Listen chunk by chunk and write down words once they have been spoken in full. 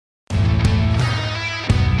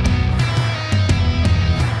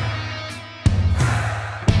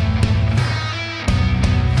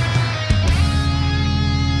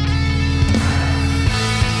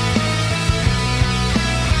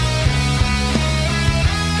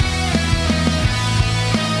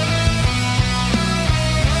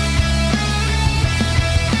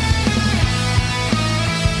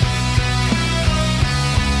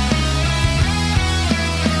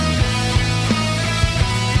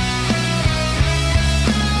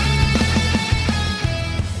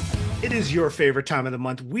is your favorite time of the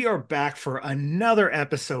month. We are back for another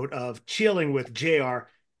episode of Chilling with JR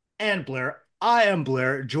and Blair. I am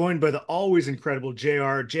Blair, joined by the always incredible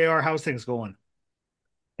JR. JR, how's things going?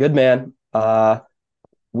 Good man.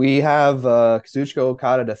 We have Kazuchika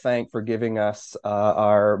Okada to thank for giving us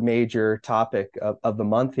our major topic of the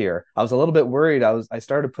month here. I was a little bit worried. I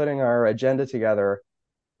started putting our agenda together,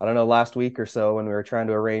 I don't know, last week or so when we were trying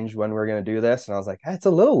to arrange when we were going to do this, and I was like, it's a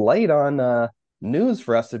little light on news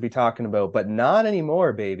for us to be talking about, but not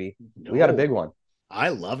anymore, baby. We got a big No, one. I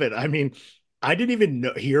love it. I mean, I didn't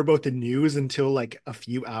even hear about the news until like a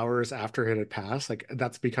few hours after it had passed. Like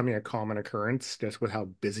that's becoming a common occurrence just with how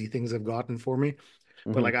busy things have gotten for me.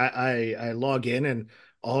 But like Mhm. I log in and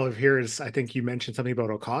all of here is I think you mentioned something about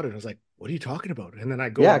Okada and I was like, what are you talking about? And then I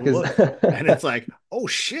go Yeah, and because look and it's like, oh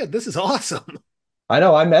shit, this is awesome. I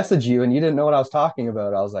know I messaged you and you didn't know what I was talking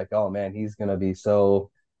about. I was like, oh man, he's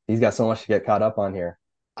got so much to get caught up on here.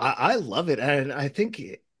 I love it, and I think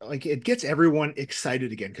like it gets everyone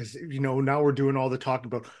excited again because now we're doing all the talk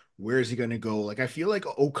about where is he going to go. Like I feel like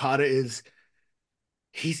Okada is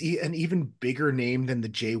an even bigger name than the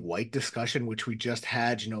Jay White discussion, which we just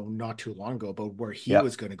had not too long ago about where he Yep.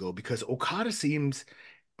 was going to go because Okada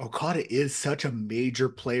is such a major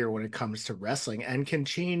player when it comes to wrestling and can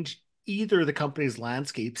change either the company's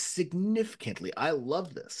landscape significantly. I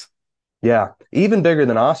love this. Yeah, even bigger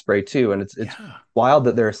than Osprey too, and it's Yeah. wild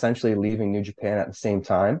that they're essentially leaving New Japan at the same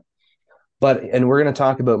time. And we're going to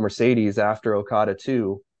talk about Mercedes after Okada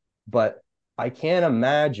too, but I can't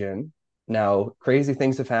imagine now crazy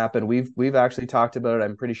things have happened. We've actually talked about it,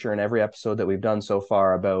 I'm pretty sure in every episode that we've done so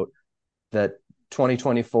far about that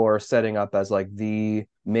 2024 setting up as like the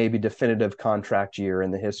maybe definitive contract year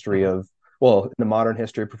in the history Mhm. of, well, in the modern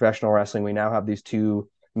history of professional wrestling. We now have these two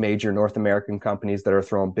major North American companies that are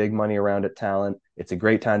throwing big money around at talent. It's a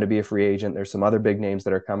great time to be a free agent. There's some other big names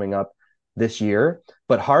that are coming up this year,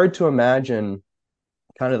 but hard to imagine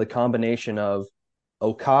kind of the combination of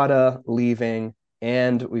Okada leaving,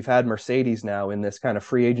 and we've had Mercedes now in this kind of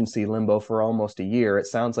free agency limbo for almost a year. It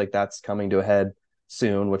sounds like that's coming to a head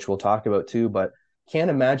soon, which we'll talk about too. But can't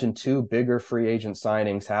imagine two bigger free agent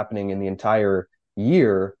signings happening in the entire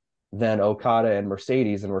year than Okada and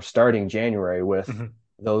Mercedes. And we're starting January with Mhm.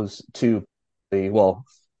 those two. Well,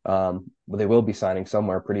 they will be signing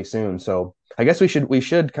somewhere pretty soon. So I guess we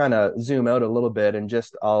should kind of zoom out a little bit and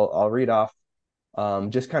just I'll read off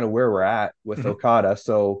just kind of where we're at with Mhm. Okada.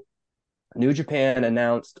 So New Japan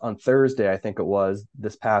announced on Thursday, I think it was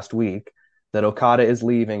this past week, that Okada is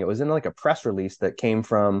leaving. It was in like a press release that came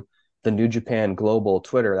from the New Japan Global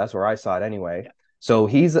Twitter. That's where I saw it anyway. Yeah. So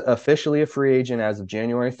he's officially a free agent as of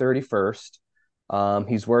January 31st.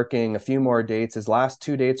 He's working a few more dates. His last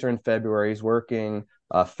two dates are in February. He's working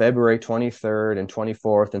February 23rd and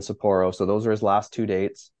 24th in Sapporo. So those are his last two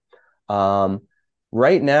dates. Um,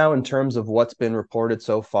 right now, in terms of what's been reported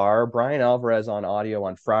so far, Brian Alvarez on audio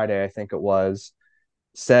on Friday, I think it was,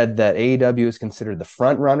 said that AEW is considered the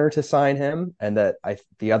front runner to sign him, and that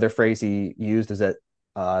the other phrase he used is that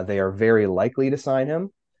they are very likely to sign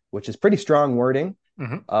him, which is pretty strong wording.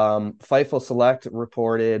 Mhm. Fightful Select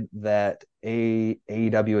reported that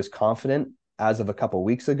AEW is confident as of a couple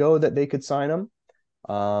weeks ago that they could sign him.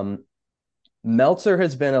 Um, Meltzer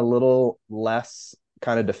has been a little less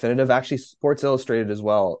kind of definitive. Actually, Sports Illustrated as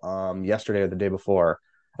well, yesterday or the day before,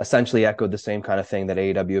 essentially echoed the same kind of thing that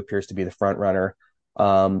AEW appears to be the front runner.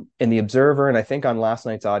 In the Observer, and I think on last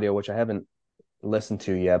night's audio, which I haven't listened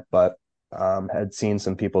to yet, but had seen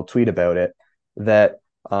some people tweet about it, that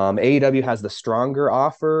AEW has the stronger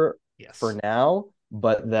offer for Yes. now,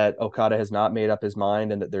 but that Okada has not made up his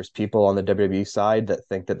mind, and that there's people on the WWE side that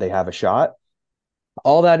think that they have a shot.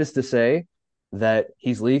 All that is to say that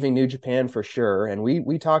he's leaving New Japan for sure. And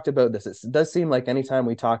we talked about this. It does seem like anytime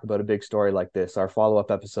we talk about a big story like this, our follow-up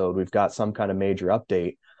episode, we've got some kind of major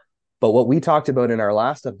update. But what we talked about in our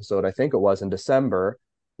last episode, I think it was in December,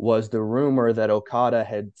 was the rumor that Okada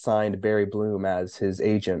had signed Barry Bloom as his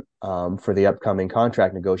agent for the upcoming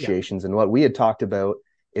contract Yeah. negotiations. And what we had talked about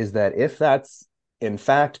is that if that's in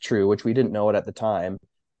fact true, which we didn't know it at the time,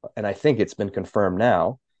 and I think it's been confirmed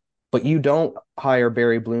now, but you don't hire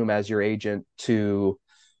Barry Bloom as your agent to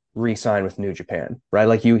re-sign with New Japan, right?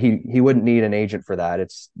 Like he wouldn't need an agent for that.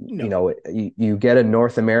 It's No. you get a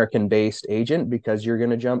North American based agent because you're going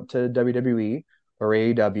to jump to WWE or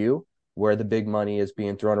AEW where the big money is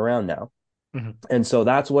being thrown around now. Mhm. And so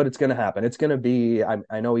that's what it's going to happen. It's going to be,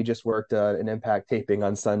 I know he just worked an Impact taping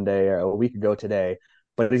on Sunday or a week ago today,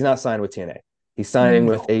 but he's not signed with TNA. He's signing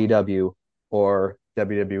with No. AEW or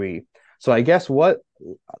WWE. So I guess what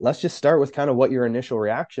let's just start with kind of what your initial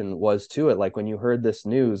reaction was to it. Like when you heard this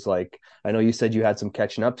news, like I know you said you had some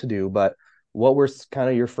catching up to do, but what were kind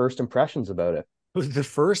of your first impressions about it? The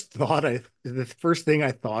first thing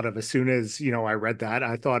I thought of as soon as, I read that,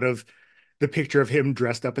 I thought of the picture of him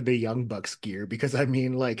dressed up in the Young Bucks gear because I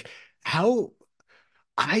mean, like, how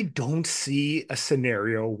I don't see a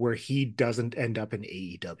scenario where he doesn't end up in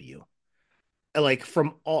AEW. Like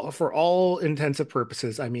for all intents and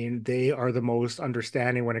purposes, I mean, they are the most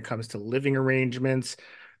understanding when it comes to living arrangements,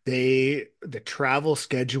 the travel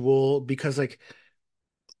schedule, because like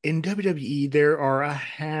in WWE, there are a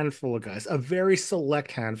handful of guys, a very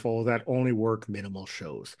select handful that only work minimal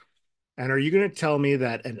shows. And are you going to tell me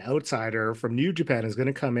that an outsider from New Japan is going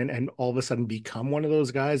to come in and all of a sudden become one of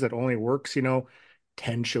those guys that only works,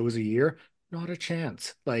 10 shows a year? Not a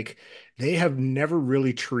chance. Like, they have never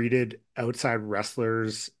really treated outside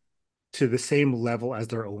wrestlers to the same level as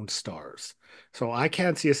their own stars. So I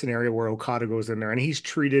can't see a scenario where Okada goes in there and he's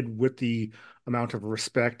treated with the amount of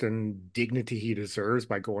respect and dignity he deserves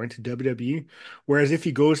by going to WWE. Whereas if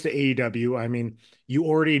he goes to AEW, I mean, you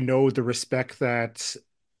already know the respect that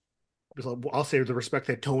I'll say the respect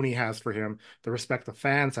that Tony has for him, the respect the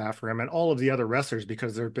fans have for him, and all of the other wrestlers,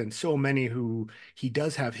 because there have been so many who he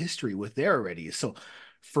does have history with there already. So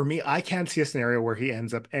for me, I can't see a scenario where he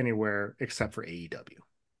ends up anywhere except for AEW.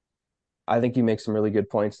 I think you make some really good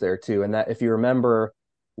points there too. And that if you remember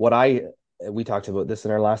what I we talked about this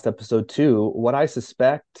in our last episode too, what I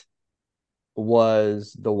suspect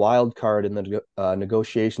was the wild card in the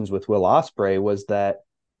negotiations with Will Ospreay was that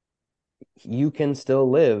you can still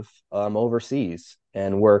live overseas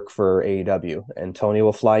and work for AEW, and Tony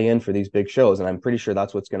will fly in for these big shows. And I'm pretty sure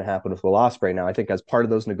that's what's going to happen with Will Ospreay now. I think as part of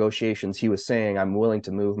those negotiations, he was saying, "I'm willing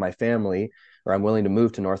to move my family, or I'm willing to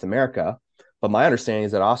move to North America." But my understanding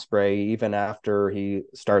is that Ospreay, even after he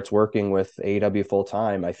starts working with AEW full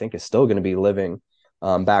time, I think is still going to be living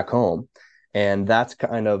back home. And that's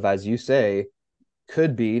kind of, as you say,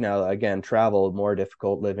 could be now again travel more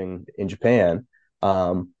difficult living in Japan.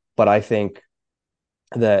 But I think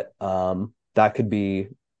that that could be,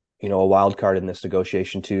 a wild card in this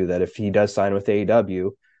negotiation too. That if he does sign with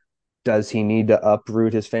AEW, does he need to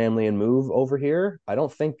uproot his family and move over here? I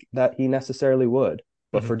don't think that he necessarily would.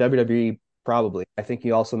 But Mhm. for WWE, probably. I think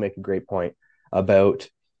you also make a great point about,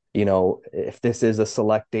 if this is a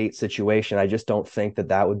select date situation, I just don't think that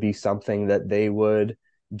that would be something that they would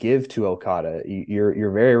give to Okada.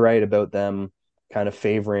 You're very right about them kind of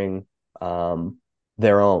favoring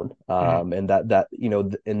their own, Mhm. and that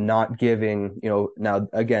and not giving, now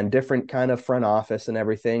again, different kind of front office and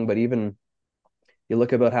everything, but even you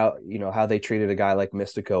look about how they treated a guy like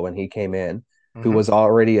Mystico when he came in, who Mhm. was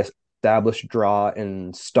already a established draw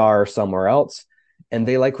and star somewhere else, and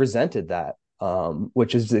they like resented that,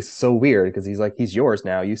 which is just so weird because he's yours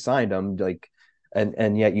now. You signed him, like,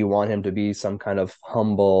 and yet you want him to be some kind of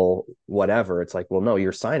humble whatever. It's like, well, no,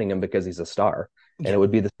 you're signing him because he's a star. And it Yeah.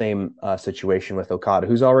 would be the same situation with Okada,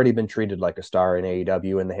 who's already been treated like a star in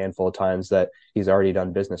AEW in the handful of times that he's already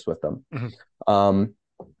done business with them. Mhm. Um,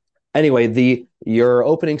 anyway, the your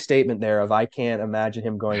opening statement there of I can't imagine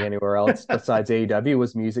him going anywhere else besides AEW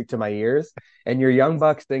was music to my ears. And your Young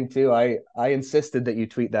Bucks thing too, I insisted that you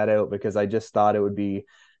tweet that out because I just thought it would be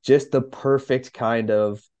just the perfect kind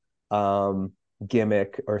of um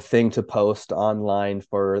gimmick or thing to post online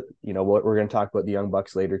for, what we're going to talk about the Young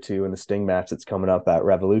Bucks later too, and the Sting match that's coming up at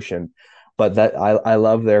Revolution. But that I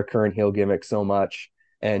love their current heel gimmick so much,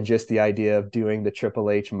 and just the idea of doing the Triple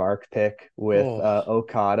H mark pick with Oh,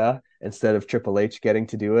 Okada instead of Triple H getting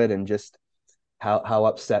to do it, and just how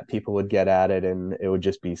upset people would get at it, and it would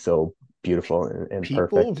just be so beautiful and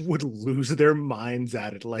people perfect. would lose their minds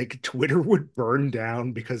at it. Like Twitter would burn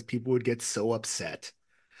down because people would get so upset.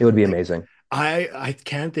 It would be Like amazing. I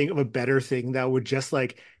can't think of a better thing that would just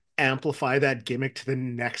like amplify that gimmick to the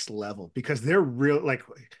next level because they're real like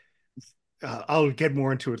I'll get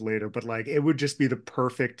more into it later, but like it would just be the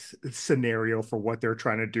perfect scenario for what they're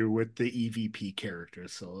trying to do with the EVP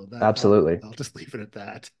characters. So that Absolutely. I'll just leave it at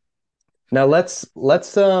that. Now let's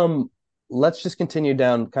just continue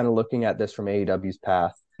down kind of looking at this from AEW's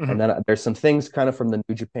path. And Mhm. then there's some things kind of from the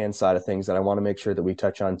New Japan side of things that I want to make sure that we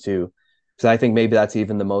touch on too. Because I think maybe that's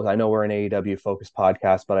even the most, I know we're an AEW focused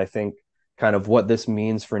podcast, but I think kind of what this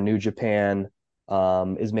means for New Japan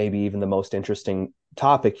is maybe even the most interesting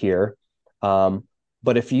topic here. Um,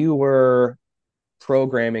 but if you were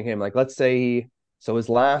programming him, like let's say, so his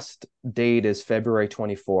last date is February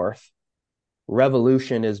 24th.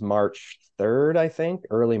 Revolution is March 3rd, I think,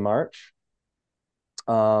 early March.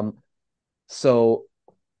 Um, so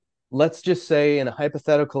let's just say in a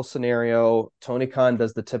hypothetical scenario, Tony Khan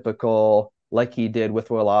does the typical. like he did with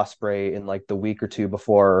Will Ospreay in like the week or two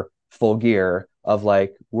before Full Gear of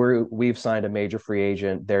like we've signed a major free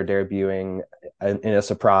agent, they're debuting in a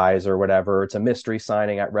surprise or whatever. It's a mystery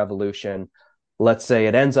signing at Revolution. Let's say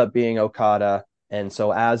it ends up being Okada, and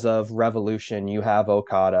so as of Revolution, you have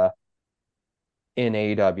Okada in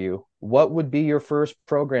AEW. What would be your first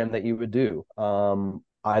program that you would do?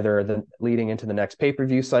 Either the leading into the next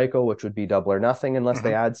pay-per-view cycle, which would be Double or Nothing, unless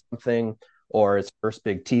they Mhm. add something, or its first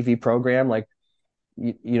big TV program. Like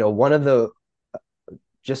one of the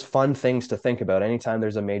just fun things to think about anytime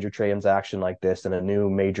there's a major transaction like this and a new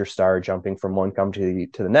major star jumping from one company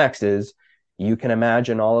to the next is you can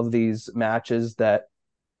imagine all of these matches that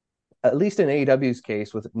at least in AEW's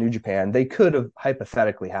case with New Japan, they could have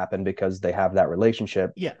hypothetically happened because they have that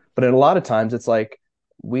relationship. Yeah. But in a lot of times, it's like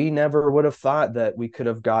we never would have thought that we could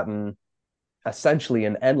have gotten essentially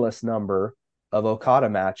an endless number of Okada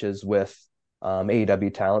matches with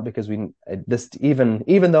AEW talent because we this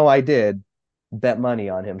even though I did bet money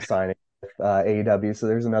on him signing with AEW, so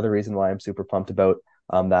there's another reason why I'm super pumped about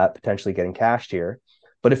that potentially getting cashed here.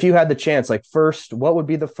 But if you had the chance, like first, what would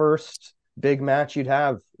be the first big match you'd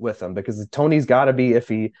have with him? Because Tony's got to be if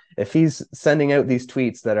he's sending out these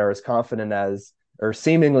tweets that are as confident as or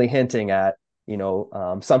seemingly hinting at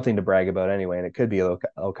something to brag about anyway, and it could be an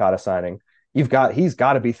Okada signing he's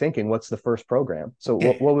got to be thinking what's the first program. So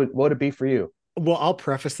Yeah. what would it be for you? Well, I'll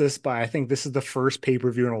preface this by I think this is the first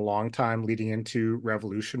pay-per-view in a long time leading into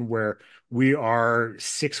Revolution where we are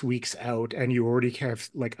 6 weeks out and you already have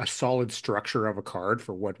like a solid structure of a card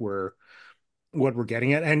for what we're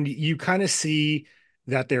getting at. And you kind of see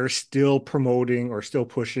that they're still promoting or still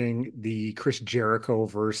pushing the Chris Jericho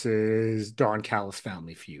versus Don Callis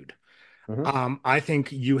family feud. Mm-hmm. I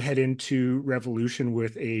think you head into Revolution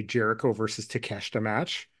with a Jericho versus Takeshita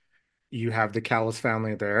match. You have the Callis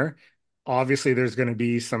family there. Obviously, there's going to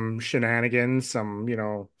be some shenanigans, some,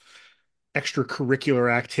 extracurricular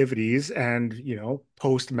activities, and,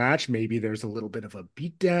 post match, maybe there's a little bit of a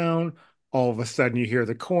beatdown. All of a sudden, you hear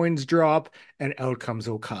the coins drop, and out comes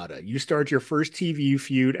Okada. You start your first TV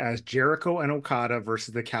feud as Jericho and Okada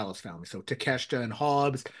versus the Callis family. So Takeshita and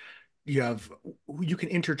Hobbs, you can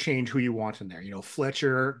interchange who you want in there.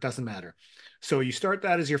 Fletcher doesn't matter. So you start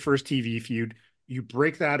that as your first TV feud. You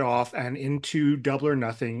break that off, and into Double or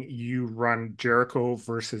Nothing, you run Jericho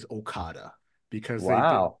versus Okada because they did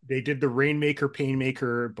Wow. they did the Rainmaker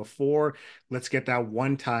Painmaker before. Let's get that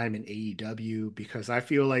one time in AEW because I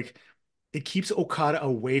feel like it keeps Okada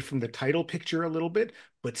away from the title picture a little bit,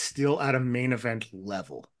 but still at a main event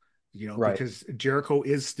level, Right. because Jericho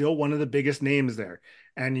is still one of the biggest names there.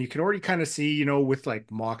 And you can already kind of see, with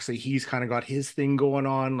like Moxley, he's kind of got his thing going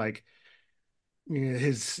on, like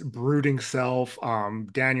his brooding self.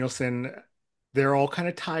 Danielson, they're all kind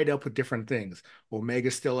of tied up with different things.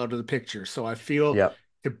 Omega's still out of the picture. So I feel Yep.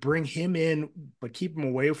 to bring him in, but keep him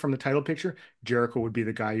away from the title picture, Jericho would be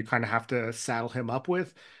the guy you kind of have to saddle him up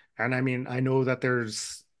with. And I mean, I know that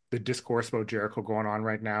there's the discourse about Jericho going on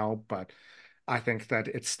right now, but I think that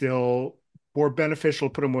it's still more beneficial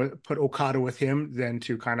to put Okada with him than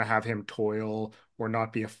to kind of have him toil or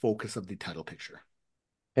not be a focus of the title picture.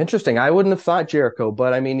 Interesting. I wouldn't have thought Jericho,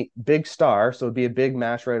 but I mean, big star, so it'd be a big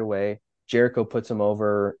match right away. Jericho puts him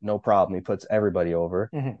over, no problem. He puts everybody over.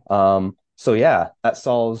 Mhm. So yeah, that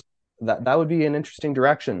solves that. That would be an interesting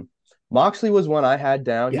direction. Moxley was one I had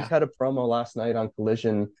down. He Yeah. cut a promo last night on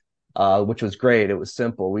Collision, which was great. It was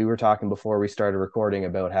simple. We were talking before we started recording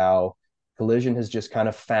about how Collision has just kind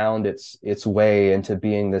of found its way into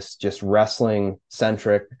being this just wrestling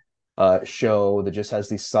centric show that just has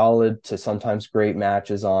these solid to sometimes great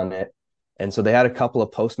matches on it. And so they had a couple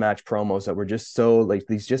of post match promos that were just so like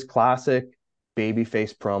these just classic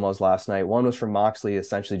babyface promos last night. One was from Moxley,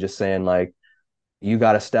 essentially just saying like, "You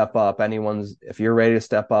got to step up. Anyone's if you're ready to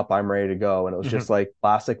step up, I'm ready to go." And it was just Mhm. like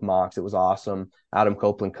classic Mox. It was awesome. Adam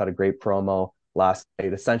Copeland cut a great promo last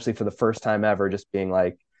night, essentially for the first time ever, just being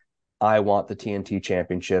like, I want the TNT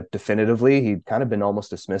championship definitively. He'd kind of been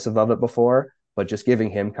almost dismissive of it before, but just giving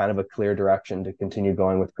him kind of a clear direction to continue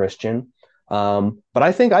going with Christian. But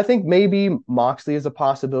I think maybe Moxley is a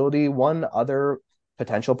possibility. One other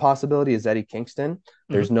potential possibility is Eddie Kingston.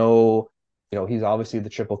 There's Mhm. no, he's obviously the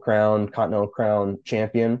Triple Crown, Continental Crown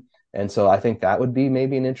champion. And so I think that would be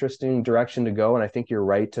maybe an interesting direction to go. And I think you're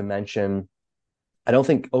right to mention I don't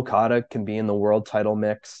think Okada can be in the world title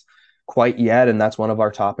mix quite yet, and that's one of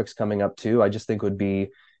our topics coming up too. I just think would be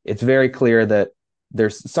it's very clear that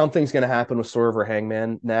there's something's going to happen with Swerve or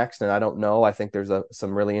Hangman next, and I don't know. I think there's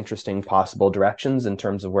some really interesting possible directions in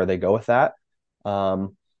terms of where they go with that.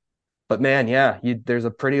 But man, yeah, there's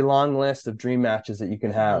a pretty long list of dream matches that you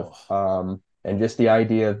can have. Oh. And just the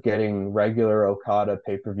idea of getting regular Okada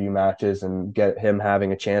pay-per-view matches and get him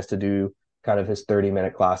having a chance to do kind of his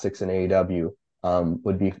 30-minute classics in AEW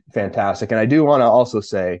would be fantastic. And I do want to also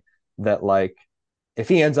say that like if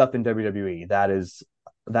he ends up in WWE,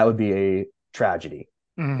 that would be a tragedy,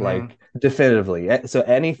 Hmm. like definitively. So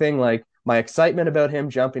anything like my excitement about him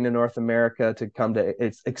jumping to North America to come to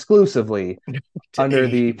it's exclusively To under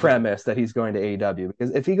the AEW. premise that he's going to AEW.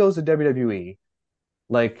 Because if he goes to WWE,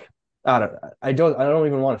 like I don't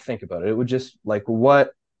even want to think about it. It would just like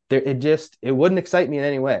what there it wouldn't excite me in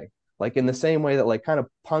any way. Like in the same way that like kind of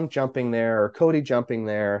Punk jumping there or Cody jumping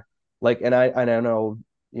there, like and I know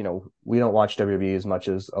we don't watch WWE as much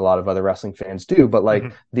as a lot of other wrestling fans do, but like Hmm.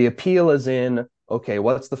 the appeal is in okay,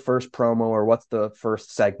 what's the first promo or what's the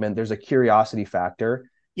first segment? There's a curiosity factor,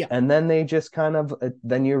 Yeah. and then they just kind of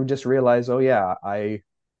then you just realize, oh yeah, I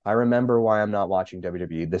remember why I'm not watching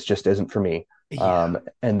WWE. This just isn't for me. Yeah.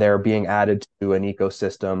 And they're being added to an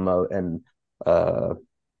ecosystem and uh,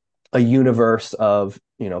 a universe of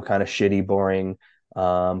kind of shitty, boring,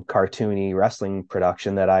 cartoony wrestling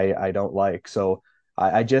production that I don't like. So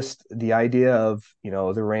I just the idea of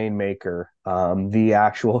the Rainmaker, the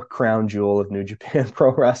actual crown jewel of New Japan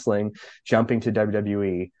Pro Wrestling, jumping to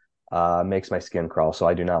WWE. Makes my skin crawl, so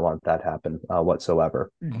I do not want that to happen whatsoever.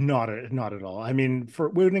 Not at all. I mean, for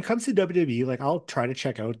when it comes to WWE, like I'll try to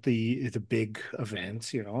check out the big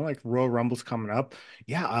events, like Royal Rumble's coming up.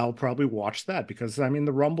 Yeah, I'll probably watch that because I mean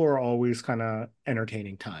the Rumble are always kind of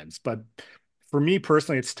entertaining times. But for me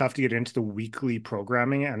personally, it's tough to get into the weekly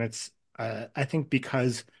programming, and it's I think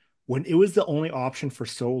because when it was the only option for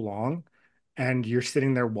so long, and you're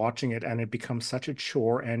sitting there watching it, and it becomes such a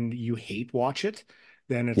chore, and you hate watch it,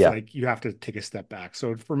 then it's Yeah, like you have to take a step back.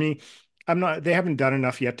 So for me, they haven't done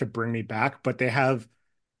enough yet to bring me back, but they have,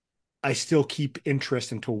 I still keep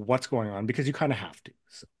interest into what's going on because you kind of have to.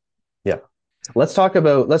 So, yeah. Let's talk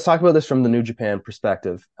about this from the New Japan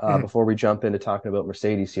perspective mhm, before we jump into talking about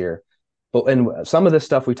Mercedes here. But and some of this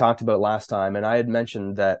stuff we talked about last time, and I had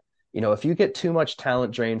mentioned that if you get too much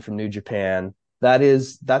talent drain from New Japan,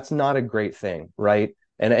 that's not a great thing, right?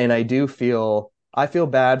 And I feel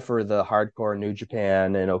bad for the hardcore New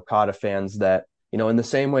Japan and Okada fans that in the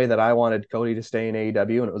same way that I wanted Cody to stay in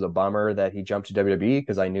AEW, and it was a bummer that he jumped to WWE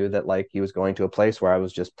because I knew that like he was going to a place where I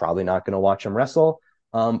was just probably not going to watch him wrestle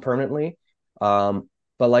permanently. Um,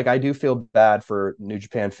 but like I do feel bad for New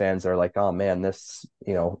Japan fans that are like, oh man, this,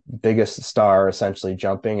 biggest star essentially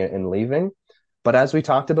jumping and leaving. But as we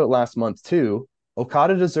talked about last month too,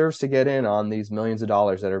 Okada deserves to get in on these millions of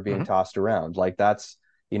dollars that are being mhm. tossed around. Like that's,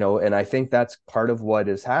 and I think that's part of what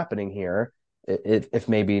is happening here. If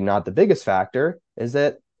maybe not the biggest factor, is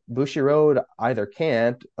that Bushiroad either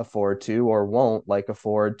can't afford to or won't like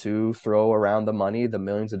afford to throw around the money, the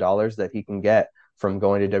millions of dollars that he can get from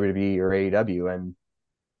going to WWE or AEW. And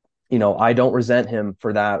I don't resent him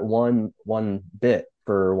for that one bit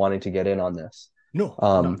for wanting to get in on this. No,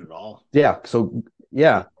 not Um, at all. yeah. So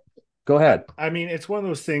yeah, go ahead. I mean, it's one of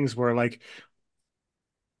those things where like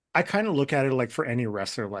I kind of look at it like for any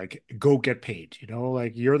wrestler, like go get paid,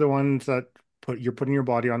 like you're the ones that you're putting your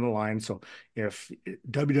body on the line. So if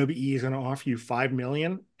WWE is going to offer you 5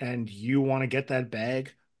 million and you want to get that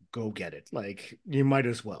bag, go get it. Like you might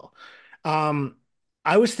as well. Um,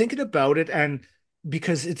 I was thinking about it, and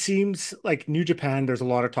because it seems like New Japan, there's a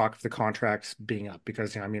lot of talk of the contracts being up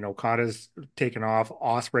because I mean Okada's taken off,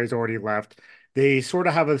 Osprey's already left. They sort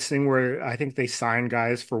of have this thing where I think they sign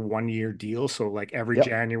guys for 1 year deals. So like every Yep.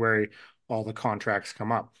 January, all the contracts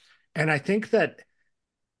come up. And I think that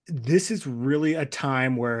this is really a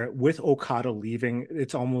time where with Okada leaving,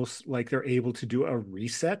 it's almost like they're able to do a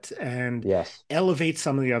reset and Yes. elevate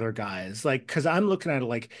some of the other guys. Like, because I'm looking at it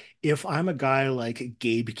like if I'm a guy like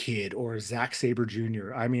Gabe Kidd or Zack Sabre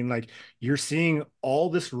Jr., I mean, like you're seeing all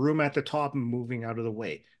this room at the top moving out of the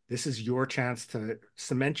way. This is your chance to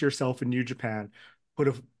cement yourself in New Japan, put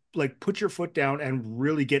a put your foot down and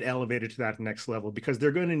really get elevated to that next level because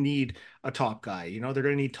they're going to need a top guy. They're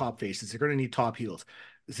going to need top faces. They're going to need top heels.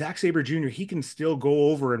 Zack Sabre Jr., he can still go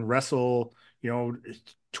over and wrestle,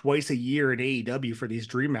 twice a year in AEW for these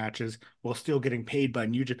dream matches while still getting paid by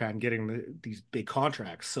New Japan, getting these big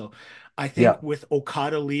contracts. So I think Yeah. with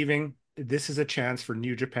Okada leaving, this is a chance for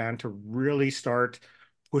New Japan to really start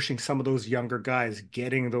pushing some of those younger guys,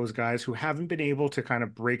 getting those guys who haven't been able to kind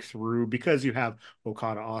of break through because you have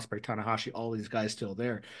Okada, Osprey, Tanahashi, all these guys still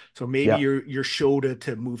there. So maybe Yeah. your Shota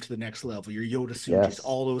to move to the next level, your Yoda Sujis, Yes.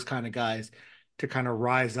 all those kind of guys to kind of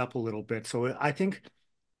rise up a little bit. So I think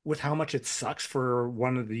with how much it sucks for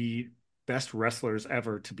one of the best wrestlers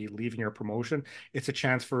ever to be leaving your promotion, it's a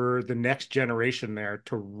chance for the next generation there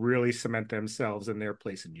to really cement themselves in their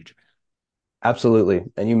place in New Japan. Absolutely.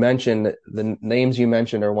 And you mentioned the names you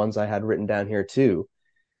mentioned are ones I had written down here too.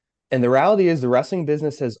 And the reality is the wrestling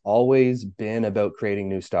business has always been about creating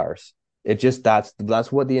new stars. It just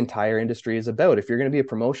that's what the entire industry is about. If you're going to be a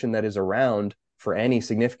promotion that is around for any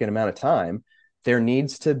significant amount of time, there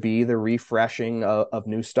needs to be the refreshing of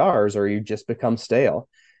new stars or you just become stale.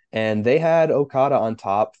 And they had Okada on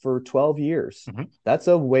top for 12 years. Mhm. That's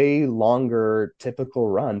a way longer typical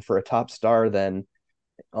run for a top star than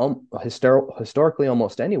historically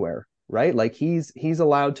almost anywhere, right? Like he's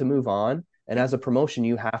allowed to move on, and Yeah. as a promotion,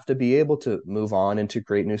 you have to be able to move on and to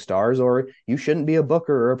create new stars, or you shouldn't be a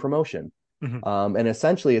booker or a promotion. Mhm. And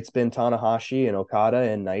essentially, it's been Tanahashi and Okada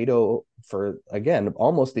and Naito for again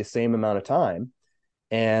almost the same amount of time.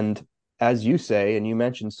 And as you say, and you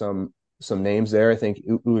mentioned some names there, I think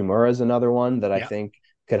Uemura is another one that I Yeah. think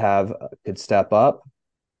could step up.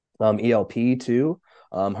 ELP too.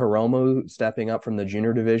 Hiromu stepping up from the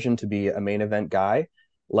junior division to be a main event guy.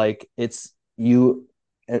 Like it's you,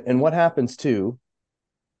 and what happens too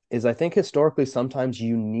is I think historically sometimes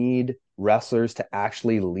you need wrestlers to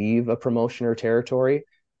actually leave a promotion or territory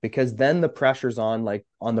because then the pressure's on like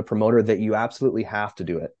on the promoter that you absolutely have to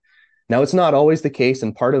do it. Now, it's not always the case,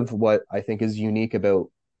 and part of what I think is unique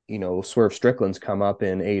about Swerve Strickland's come up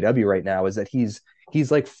in AEW right now is that he's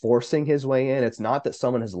like forcing his way in. It's not that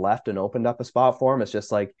someone has left and opened up a spot for him. It's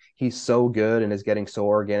just like he's so good and is getting so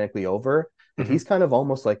organically over that Mhm. he's kind of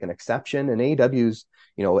almost like an exception. And AEW's,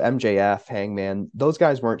 MJF, Hangman, those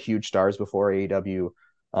guys weren't huge stars before AEW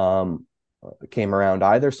um, came around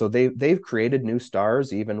either. So they've created new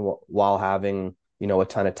stars even while having a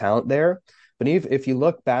ton of talent there. But if you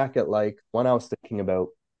look back at like one I was thinking about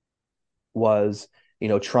was,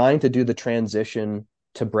 trying to do the transition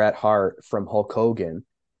to Bret Hart from Hulk Hogan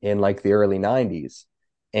in like the early 90s.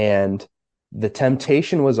 And the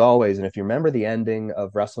temptation was always, and if you remember the ending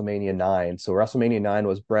of WrestleMania 9, so WrestleMania 9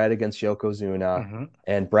 was Bret against Yokozuna, Mhm.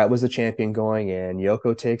 and Bret was the champion going in.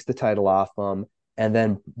 Yoko takes the title off him, and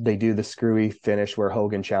then they do the screwy finish where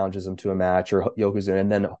Hogan challenges him to a match or Yokozuna,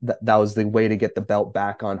 and then that was the way to get the belt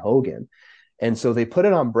back on Hogan. And so they put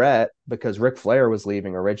it on Brett because Ric Flair was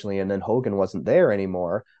leaving originally, and then Hogan wasn't there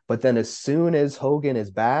anymore. But then as soon as Hogan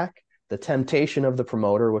is back, the temptation of the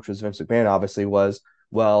promoter, which was Vince McMahon, obviously was,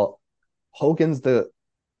 well, Hogan's the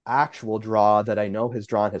actual draw that I know has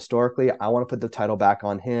drawn historically. I want to put the title back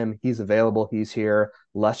on him. He's available. He's here.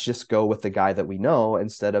 Let's just go with the guy that we know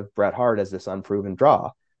instead of Bret Hart as this unproven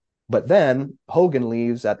draw. But then Hogan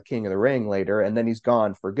leaves at the King of the Ring later, and then he's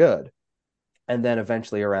gone for good. And then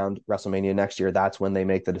eventually around WrestleMania next year, that's when they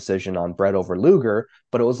make the decision on Brett over Luger.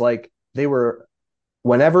 But it was like they were,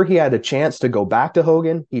 whenever he had a chance to go back to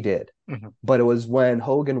Hogan, he did. Mhm. But it was when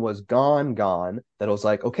Hogan was gone, that it was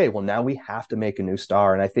like, okay, well, now we have to make a new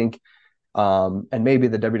star. And I think, and maybe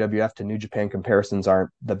the WWF to New Japan comparisons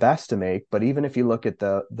aren't the best to make, but even if you look at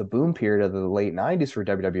the boom period of the late 90s for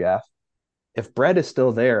WWF, if Brett is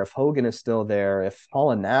still there, if Hogan is still there, if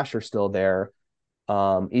Hall and Nash are still there,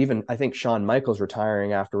 even I think Shawn Michaels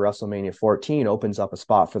retiring after WrestleMania 14 opens up a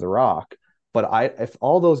spot for The Rock. But if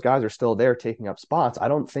all those guys are still there taking up spots, I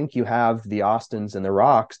don't think you have the Austins and the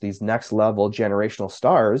Rocks, these next level generational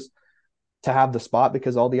stars, to have the spot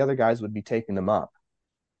because all the other guys would be taking them up.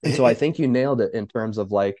 And so I It, think you nailed it in terms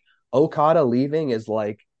of like Okada leaving is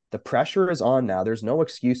like the pressure is on now. There's no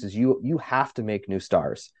excuses. You have to make new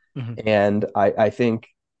stars. mhm. And I think,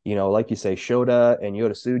 like you say, Shota and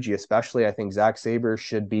Yota Tsuji, especially, I think Zack Sabre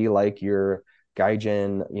should be like your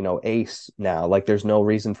Gaijin, ace now. Like there's no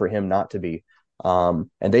reason for him not to be. And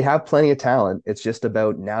they have plenty of talent. It's just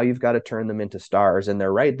about now you've got to turn them into stars, and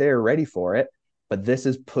they're right there ready for it. But this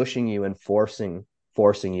is pushing you and forcing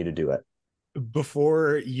you to do it.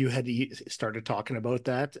 Before you had started talking about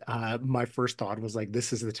that, my first thought was like,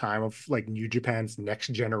 this is the time of like New Japan's next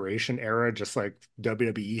generation era, just like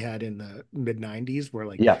WWE had in the mid 90s, where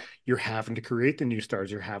like Yeah. you're having to create the new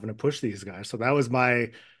stars, you're having to push these guys. So that was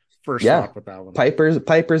my first Yeah. thought with that one.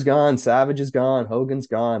 Piper's gone, Savage is gone, Hogan's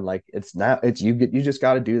gone. Like it's now it's you just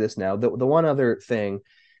got to do this now. The one other thing,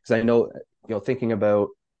 because I know thinking about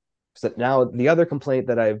so now the other complaint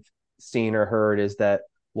that I've seen or heard is that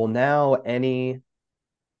well now any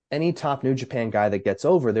top New Japan guy that gets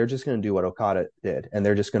over, they're just going to do what Okada did, and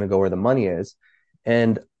they're just going to go where the money is.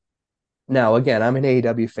 And now again, I'm an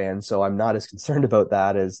AEW fan, so I'm not as concerned about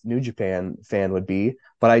that as New Japan fan would be.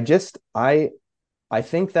 But I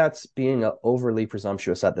think that's being overly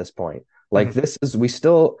presumptuous at this point. Like Mhm. this is we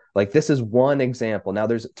still like this is one example. Now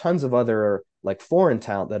there's tons of other like foreign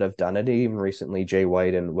talent that have done it. Even recently, Jay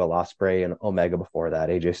White and Will Ospreay and Omega before that,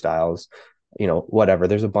 AJ Styles, whatever.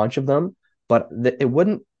 There's a bunch of them, but it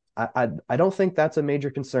wouldn't. I don't think that's a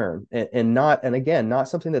major concern, and not, and again, not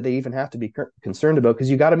something that they even have to be concerned about, because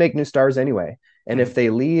you got to make new stars anyway. And if Mhm. they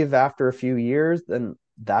leave after a few years, then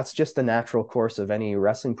that's just the natural course of any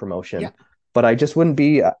wrestling Yeah. promotion. But I just wouldn't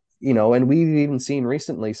be, and we've even seen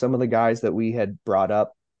recently some of the guys that we had brought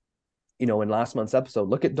up, in last month's episode.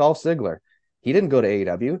 Look at Dolph Ziggler. He didn't go to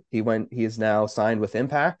AEW. He is now signed with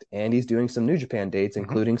Impact, and he's doing some New Japan dates, Mhm.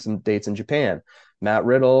 including some dates in Japan. Matt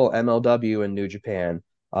Riddle, MLW in New Japan.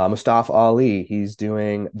 Mustafa Ali, he's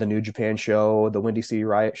doing the New Japan show, the Windy City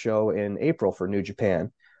Riot show in April for New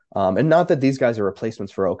Japan. And not that these guys are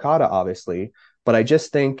replacements for Okada, obviously, but I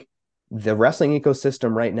just think the wrestling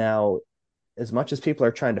ecosystem right now, as much as people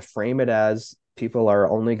are trying to frame it as people are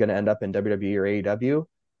only going to end up in WWE or AEW,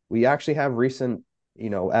 we actually have recent,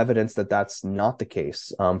 evidence that that's not the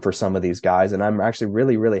case, for some of these guys. And I'm actually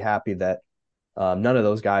really, really happy that none of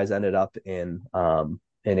those guys ended up in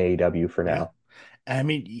AEW for Yeah. now. I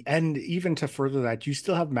mean, and even to further that, you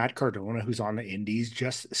still have Matt Cardona, who's on the Indies,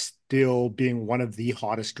 just still being one of the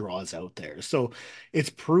hottest draws out there. So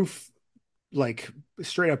it's proof, like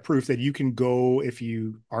straight up proof that you can go if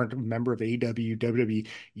you aren't a member of AEW, WWE.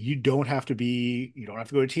 You don't have to go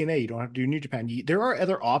to TNA, you don't have to do New Japan. There are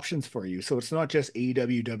other options for you. So it's not just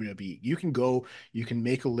AEW, WWE. You can go, you can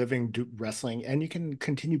make a living wrestling, and you can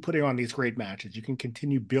continue putting on these great matches. You can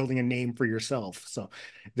continue building a name for yourself. So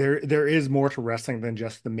there is more to wrestling than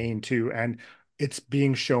just the main two. And it's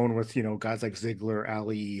being shown with, guys like Ziggler,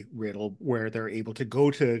 Ali, Riddle, where they're able to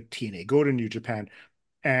go to TNA, go to New Japan,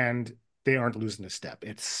 and they aren't losing a step.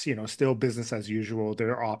 It's, still business as usual.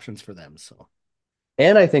 There are options for them. So,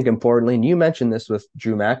 And I think importantly, and you mentioned this with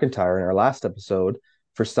Drew McIntyre in our last episode,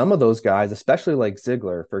 for some of those guys, especially like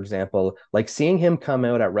Ziggler, for example, like seeing him come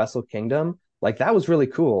out at Wrestle Kingdom, like that was really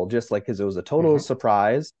cool, just like because it was a total mhm,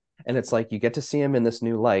 surprise. And it's like you get to see him in this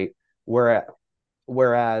new light.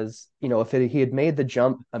 Whereas, if he had made the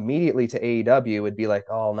jump immediately to AEW, it'd be like,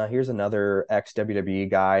 oh, now here's another ex WWE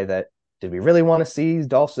guy that, did we really want to see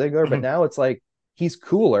Dolph Ziggler? But mhm. now it's like he's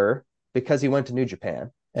cooler because he went to New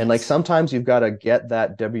Japan. And like Yes. sometimes you've got to get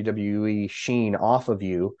that WWE sheen off of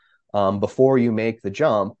you, before you make the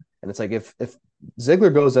jump. And it's like if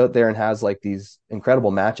Ziggler goes out there and has like these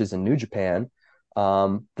incredible matches in New Japan,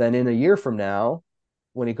 then in a year from now,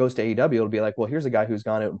 when he goes to AEW, it'll be like, well, here's a guy who's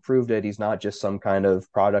gone out and proved it. He's not just some kind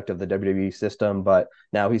of product of the WWE system, but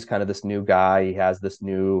now he's kind of this new guy. He has this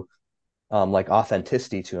new, like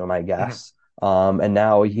authenticity to him, I Mhm. guess. And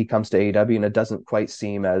now he comes to AEW, and it doesn't quite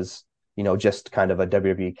seem as, just kind of a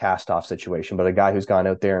WWE cast off situation, but a guy who's gone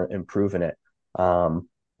out there and proven it.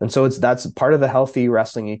 And so that's part of the healthy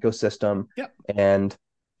wrestling ecosystem. Yep. And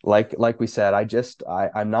like we said,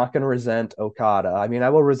 I'm not going to resent Okada. I mean, I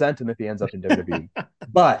will resent him if he ends up in WWE,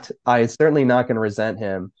 but I certainly not going to resent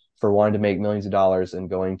him for wanting to make millions of dollars and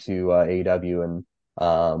going to AEW.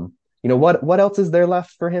 And what else is there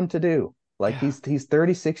left for him to do? Like Yeah. he's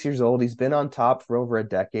 36 years old. He's been on top for over a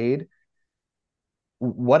decade.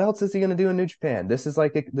 What else is he going to do in New Japan? This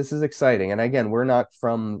is exciting. And again, we're not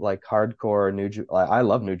from like hardcore New Japan. I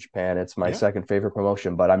love New Japan. It's my Yeah. second favorite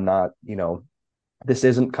promotion, but I'm not, this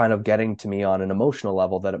isn't kind of getting to me on an emotional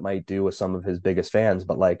level that it might do with some of his biggest fans,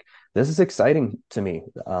 but like this is exciting to me.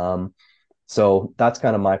 So that's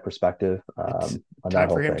kind of my perspective, It's on that time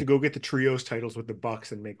for whole him to thing. go get the trios titles with the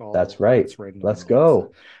Bucks and make That's all right. bets right in a Let's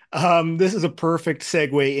row. So, go. this is a perfect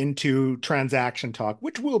segue into transaction talk,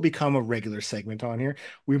 which will become a regular segment on here.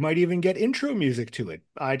 We might even get intro music to it.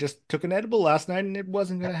 I just took an edible last night and it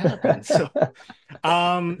wasn't going to happen. So,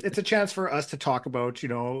 it's a chance for us to talk about,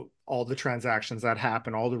 all the transactions that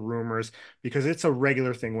happen, all the rumors, because it's a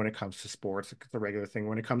regular thing when it comes to sports. It's a regular thing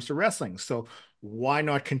when it comes to wrestling. So why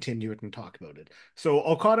not continue it and talk about it? So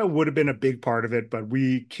Okada would have been a big part of it, but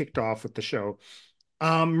we kicked off with the show.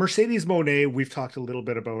 Mercedes Moné, we've talked a little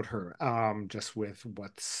bit about her, just with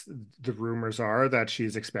what's the rumors are that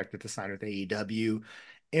she's expected to sign with AEW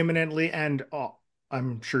imminently, and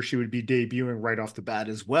I'm sure she would be debuting right off the bat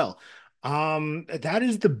as well. That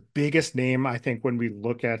is the biggest name, I think, when we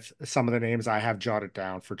look at some of the names I have jotted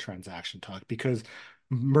down for transaction talk, because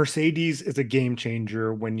Mercedes is a game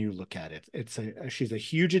changer when you look at it. She's a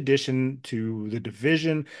huge addition to the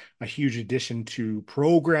division, a huge addition to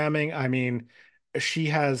programming. I mean, she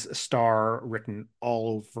has a star written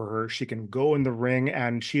all over her. She can go in the ring,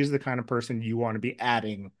 and she's the kind of person you want to be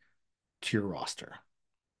adding to your roster.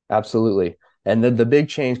 Absolutely. And the big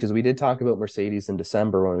change, because we did talk about Mercedes in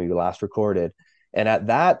December when we last recorded. And at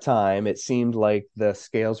that time, it seemed like the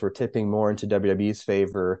scales were tipping more into WWE's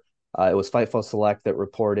favor. It was Fightful Select that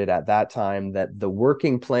reported at that time that the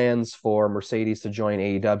working plans for Mercedes to join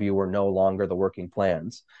AEW were no longer the working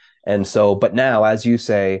plans. And so, but now, as you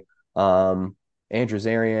say, um, Andrew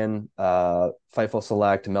Zarian, Fightful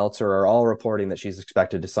Select, Meltzer are all reporting that she's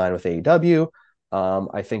expected to sign with AEW.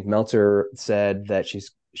 I think Meltzer said that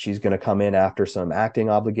she's going to come in after some acting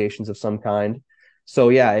obligations of some kind. So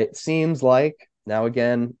yeah, it seems like now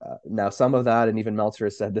again, now some of that, and even Meltzer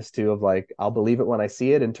has said this too, of like I'll believe it when I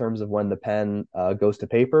see it in terms of when the pen goes to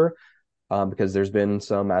paper, because there's been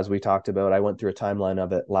some, as we talked about, I went through a timeline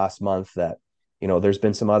of it last month that, there's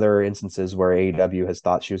been some other instances where AEW has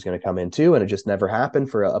thought she was going to come in too, and it just never happened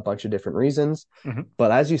for a bunch of different reasons. Mhm. But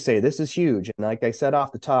as you say, this is huge. And like I said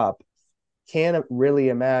off the top, can't really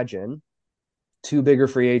imagine two bigger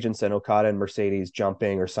free agents than Okada and Mercedes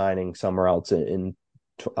jumping or signing somewhere else in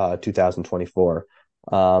 2024.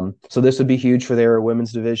 So this would be huge for their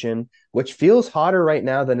women's division, which feels hotter right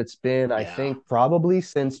now than it's been, I Yeah. think, probably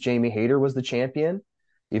since Jamie Hayter was the champion.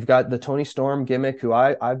 You've got the Tony Storm gimmick, who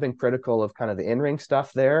I've been critical of kind of the in-ring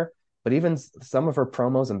stuff there, but even some of her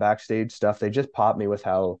promos and backstage stuff, they just pop me with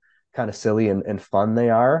how kind of silly and fun they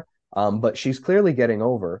are. But she's clearly getting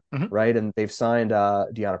over, Mhm. right? And they've signed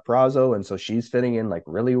Deanna Prazo, and so she's fitting in like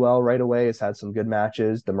really well right away. Has had some good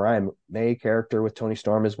matches. The Mariah May character with Tony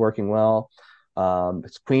Storm is working well.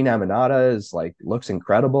 It's Queen Aminata is like looks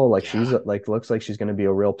incredible. Like she's Yeah. like looks like she's going to be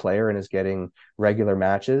a real player and is getting regular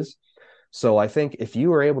matches. So I think if you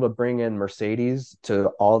were able to bring in Mercedes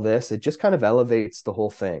to all this, it just kind of elevates the whole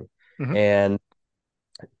thing. Mhm. And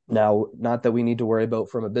now, not that we need to worry about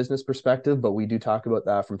from a business perspective, but we do talk about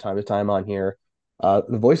that from time to time on here. The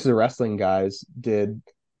Voices of Wrestling guys did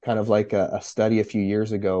kind of like a study a few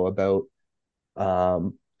years ago about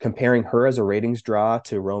comparing her as a ratings draw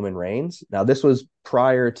to Roman Reigns. Now, this was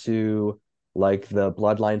prior to like the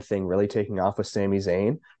bloodline thing really taking off with Sami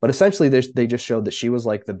Zayn, but essentially they just showed that she was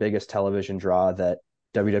like the biggest television draw that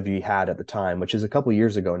WWE had at the time, which is a couple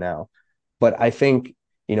years ago now. But I think,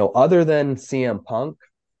 other than CM Punk,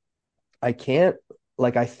 I can't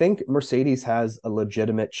I think Mercedes has a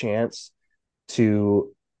legitimate chance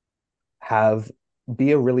to have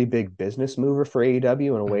be a really big business mover for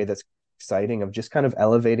AEW in a way Mhm. that's exciting, of just kind of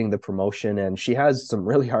elevating the promotion. And she has some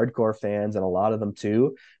really hardcore fans, and a lot of them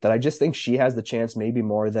too, that I just think she has the chance, maybe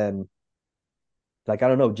more than, like, I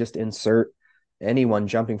don't know, just insert anyone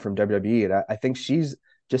jumping from WWE. And I think she's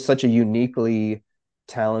just such a uniquely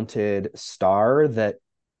talented star that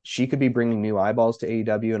she could be bringing new eyeballs to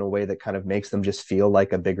AEW in a way that kind of makes them just feel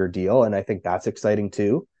like a bigger deal. And I think that's exciting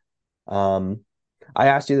too. Um, I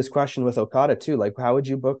asked you this question with Okada too. Like, how would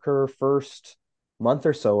you book her first month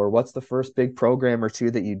or so, or what's the first big program or two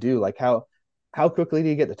that you do? Like, how quickly do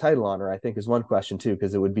you get the title on her? I think is one question too,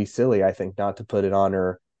 because it would be silly, I think, not to put it on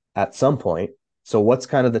her at some point. So, what's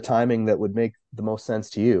kind of the timing that would make the most sense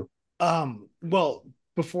to you? Well,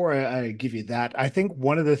 before I give you that, I think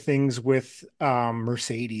one of the things with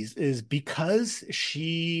Mercedes is because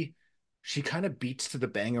she kind of beats to the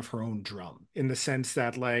bang of her own drum in the sense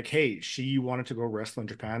that like, hey, she wanted to go wrestle in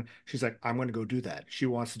Japan. She's like, I'm going to go do that. She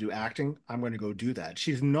wants to do acting. I'm going to go do that.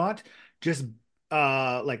 She's not just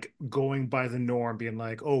like going by the norm, being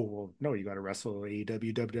like, oh, well, no, you got to wrestle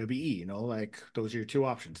AEW, WWE, like those are your two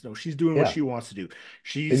options. No, she's doing what Yeah, she wants to do.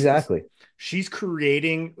 She's exactly. she's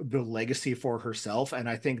creating the legacy for herself, and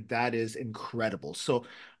I think that is incredible. So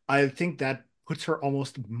I think that puts her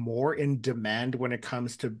almost more in demand when it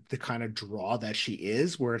comes to the kind of draw that she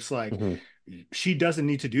is, where it's like Hmm. she doesn't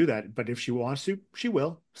need to do that, but if she wants to, she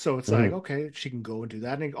will. So it's like, Hmm. okay, she can go and do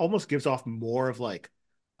that. And it almost gives off more of like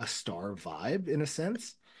a star vibe in a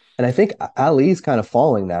sense. And I think Ali's kind of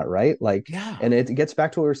following that, right? Like, Yeah. and it gets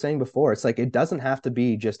back to what we were saying before. It's like it doesn't have to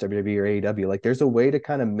be just WWE or AEW. Like, there's a way to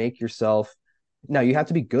kind of make yourself. Now, you have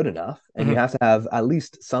to be good enough, and you Mhm. have to have at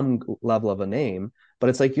least some level of a name. But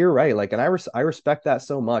it's like you're right. Like, and I respect that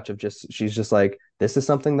so much. Of just she's just like, this is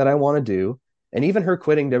something that I want to do. And even her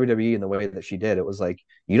quitting WWE in the way that she did, it was like,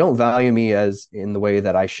 you don't value me as in the way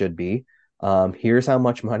that I should be. Here's how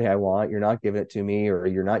much money I want. You're not giving it to me, or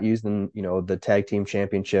you're not using, the tag team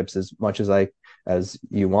championships as much as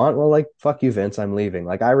you want. Well, like, fuck you, Vince, I'm leaving.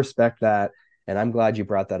 Like, I respect that. And I'm glad you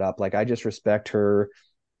brought that up. Like, I just respect her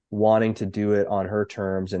wanting to do it on her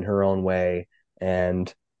terms in her own way.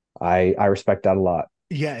 And I respect that a lot.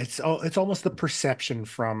 Yeah, it's almost the perception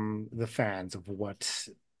from the fans of what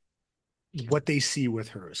they see with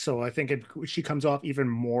her. So I think she comes off even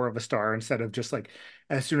more of a star instead of just like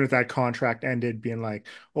as soon as that contract ended, being like,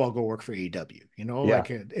 "Oh, I'll go work for AEW." Yeah. Like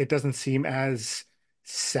it doesn't seem as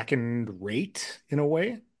second rate in a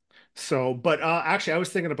way. So, but actually, I was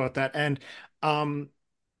thinking about that, and um,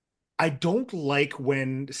 I don't like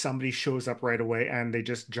when somebody shows up right away and they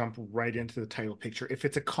just jump right into the title picture. If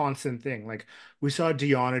it's a constant thing, like we saw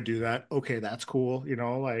Deanna do that, okay, that's cool,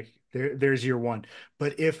 like there's your one.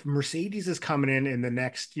 But if Mercedes is coming in the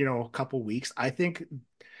next, couple weeks, I think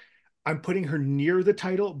I'm putting her near the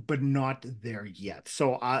title, but not there yet.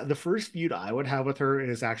 So the first feud I would have with her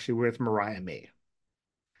is actually with Mariah May,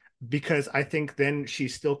 because I think then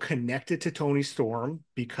she's still connected to Tony Storm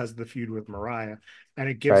because of the feud with Mariah, and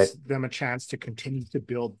it Right. gives them a chance to continue to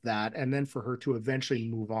build that, and then for her to eventually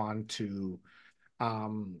move on to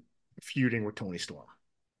um, feuding with Tony Storm.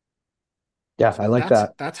 Yeah, I So like that's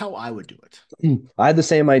that. that's how I would do it. I had the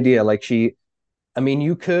same idea. Like I mean,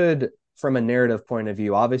 you could, from a narrative point of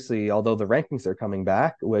view, obviously, although the rankings are coming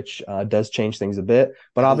back, which does change things a bit,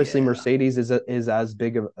 but Oh obviously yeah. Mercedes is as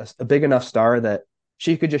big of a big enough star that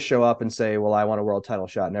she could just show up and say, "Well, I want a world title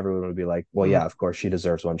shot," and everyone would be like, "Well, yeah, Mhm. of course she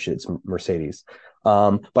deserves one. It's Mercedes."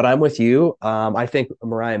 But I'm with you. I think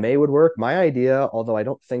Mariah May would work. My idea, although I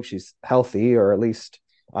don't think she's healthy, or at least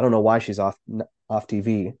I don't know why she's off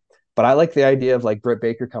TV, but I like the idea of like Britt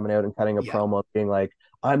Baker coming out and cutting a Yeah. promo, being like,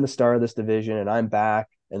 I'm the star of this division and I'm back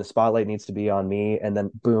and the spotlight needs to be on me. And then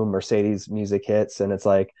boom, Mercedes music hits. And it's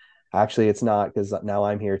like, actually, it's not because now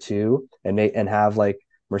I'm here too. And have like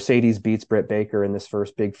Mercedes beats Britt Baker in this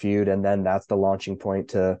first big feud. And then that's the launching point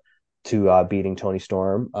to beating Tony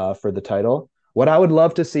Storm for the title. What I would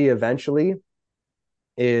love to see eventually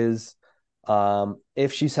is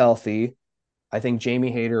if she's healthy, I think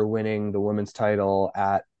Jamie Hayter winning the women's title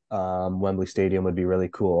at Wembley Stadium would be really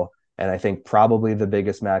cool. And I think probably the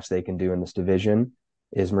biggest match they can do in this division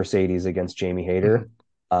is Mercedes against Jamie Hayter.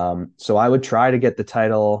 Mhm. So I would try to get the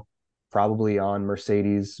title probably on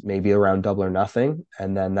Mercedes, maybe around Double or Nothing.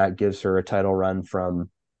 And then that gives her a title run from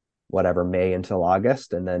whatever, May until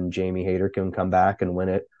August. And then Jamie Hayter can come back and win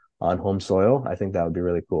it on home soil. I think that would be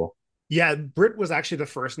really cool. Yeah, Britt was actually the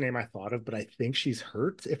first name I thought of, but I think she's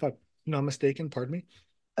hurt, if I'm not mistaken. Pardon me.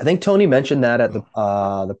 I think Tony mentioned that at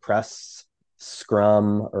Oh. the press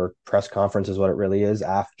scrum or press conference is what it really is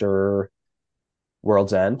after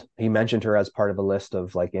World's End. He mentioned her as part of a list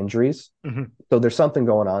of like injuries. Mhm. So there's something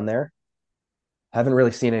going on there. Haven't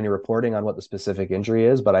really seen any reporting on what the specific injury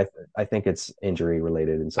is, but I think it's injury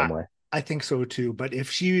related in some I way. I think so too. But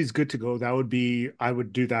if she is good to go, that would be I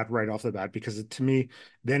would do that right off the bat, because to me,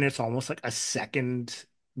 then it's almost like a second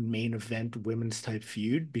main event women's type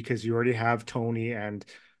feud, because you already have Tony and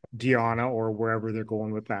Deanna or wherever they're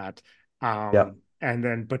going with that. Yeah. And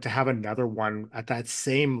then but to have another one at that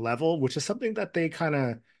same level, which is something that they kind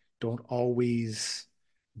of don't always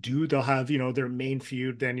do. They'll have, their main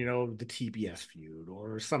feud, then, the TBS feud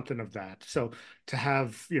or something of that. So to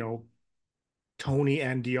have, Tony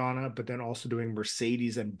and Deanna, but then also doing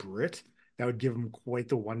Mercedes and Britt, that would give them quite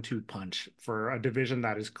the 1-2 punch for a division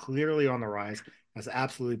that is clearly on the rise, has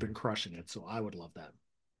absolutely been crushing it. So I would love that.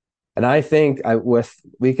 And I think I with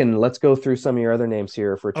we can let's go through some of your other names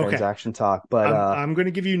here for Okay. transaction talk. But I'm going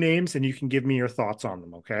to give you names and you can give me your thoughts on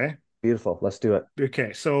them. Okay. beautiful. Let's do it.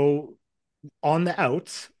 Okay. So on the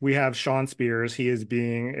outs, we have Sean Spears. He is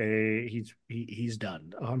being he's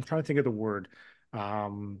done. I'm trying to think of the word.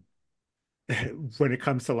 Um, when it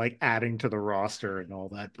comes to like adding to the roster and all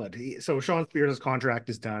that. But so Sean Spears' contract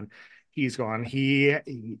is done. He's gone. He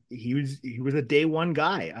was a day one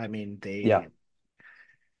guy. I mean, Yeah.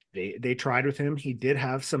 they tried with him. He did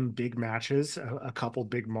have some big matches, a couple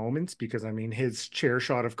big moments, because I mean his chair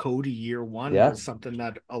shot of Cody year one Yeah. was something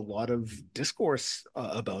that a lot of discourse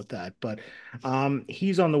about that. But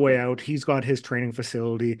he's on the way out. He's got his training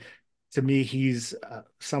facility. To me, he's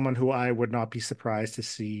someone who I would not be surprised to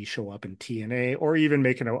see show up in TNA or even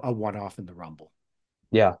making a one-off in the Rumble.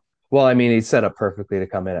 Yeah. Well, I mean, he's set up perfectly to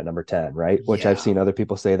come in at number 10, right? Which I've Yeah. seen other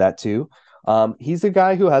people say that too. He's a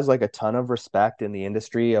guy who has like a ton of respect in the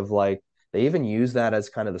industry of like they even use that as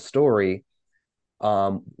kind of the story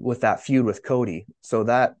with that feud with Cody. So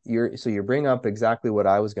you bring up exactly what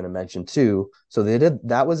I was going to mention too. So they did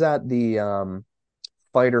that was at the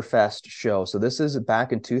Fighter Fest show. So this is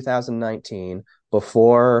back in 2019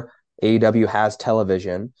 before AEW has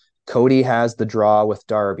television. Cody has the draw with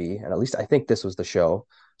Darby, and at least I think this was the show.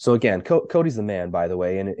 So again, Cody's the man, by the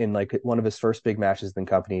way. And in like one of his first big matches in the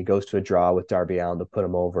company, he goes to a draw with Darby Allin to put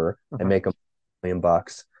him over and Uh-huh. make him $1 million.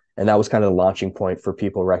 And that was kind of the launching point for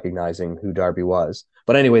people recognizing who Darby was.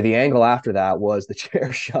 But anyway, the angle after that was the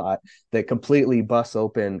chair shot that completely busts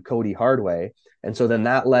open Cody Hardway. And so then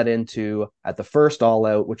that led into at the first All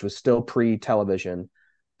Out, which was still pre-television,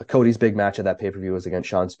 Cody's big match at that pay-per-view was against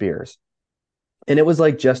Sean Spears. And it was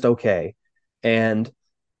like just okay. And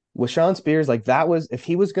with Sean Spears, like that was if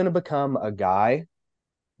he was going to become a guy,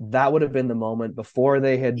 that would have been the moment before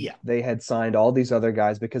Yeah. they had signed all these other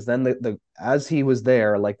guys, because then the as he was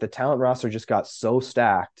there, like the talent roster just got so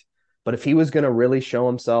stacked. But if he was going to really show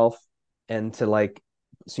himself and to like,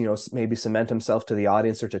 maybe cement himself to the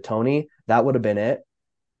audience or to Tony, that would have been it.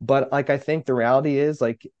 But like I think the reality is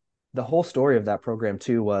like the whole story of that program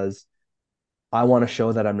too was I want to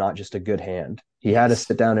show that I'm not just a good hand. He had a Yes.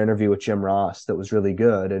 sit down interview with Jim Ross that was really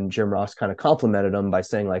good. And Jim Ross kind of complimented him by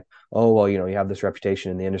saying, like, oh, well, you have this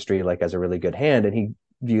reputation in the industry, like as a really good hand. And he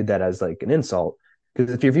viewed that as like an insult.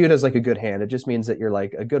 Because if you're viewed as like a good hand, it just means that you're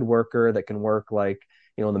like a good worker that can work like,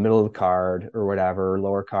 in the middle of the card or whatever,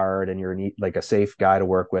 lower card, and you're like a safe guy to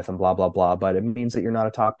work with and blah, blah, blah. But it means that you're not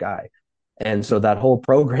a top guy. And so that whole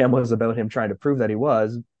program was about him trying to prove that he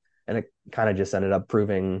was. And it kind of just ended up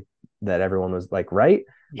proving that everyone was like right.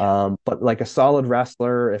 Yeah. But like a solid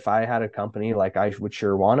wrestler, if I had a company, like I would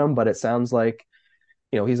sure want him. But it sounds like,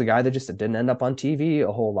 he's a guy that just didn't end up on TV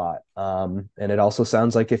a whole lot. And it also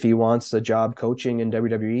sounds like if he wants a job coaching in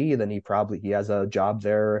WWE, then he has a job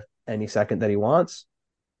there any second that he wants.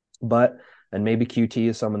 But and maybe QT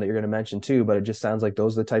is someone that you're going to mention too. But it just sounds like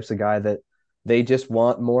those are the types of guy that they just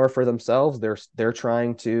want more for themselves. They're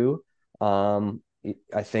trying to. Um,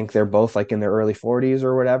 I think they're both like in their early 40s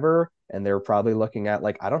or whatever, and they're probably looking at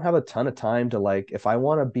like I don't have a ton of time to like if I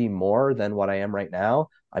want to be more than what I am right now,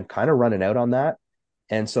 I'm kind of running out on that.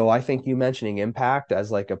 And so I think you mentioning Impact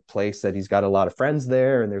as like a place that he's got a lot of friends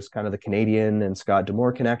there, and there's kind of the Canadian and Scott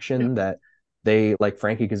D'Amore Yeah. connection that they like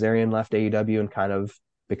Frankie Kazarian left AEW and kind of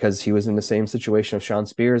because he was in the same situation of Sean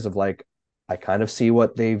Spears of like, I kind of see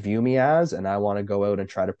what they view me as, and I want to go out and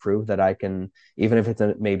try to prove that I can, even if it's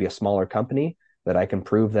maybe a smaller company, that I can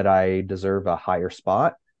prove that I deserve a higher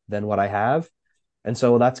spot than what I have. And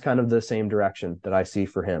so that's kind of the same direction that I see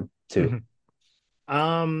for him too.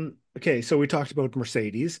 Mhm. Okay, so we talked about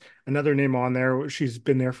Mercedes. Another name on there, she's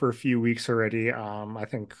been there for a few weeks already. I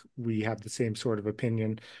think we have the same sort of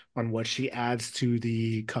opinion on what she adds to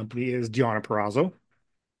the company is Deonna Purrazzo.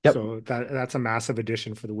 Yep. So that's a massive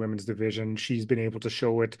addition for the women's division. She's been able to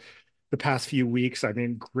show it the past few weeks. I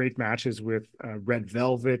mean, great matches with Red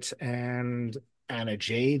Velvet and Anna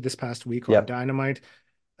Jay this past week on Yep. Dynamite.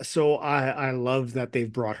 So I love that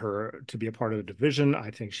they've brought her to be a part of the division. I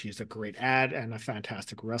think she's a great ad and a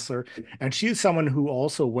fantastic wrestler. And she's someone who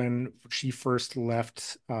also, when she first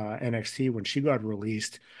left NXT, when she got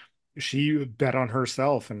released, she bet on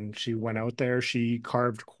herself and she went out there. She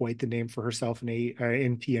carved quite the name for herself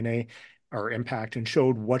in TNA or Impact and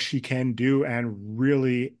showed what she can do and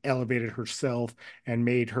really elevated herself and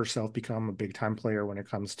made herself become a big time player when it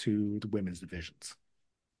comes to the women's divisions.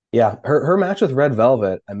 Yeah, her match with Red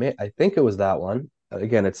Velvet, I think it was that one.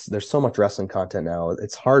 Again, there's so much wrestling content now.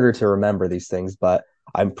 It's harder to remember these things, but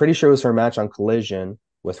I'm pretty sure it was her match on Collision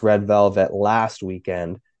with Red Velvet last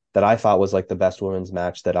weekend that I thought was like the best women's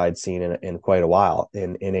match that I'd seen in quite a while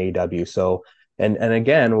in AEW. So, and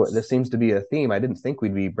again, this seems to be a theme. I didn't think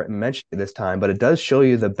we'd be mentioning this time, but it does show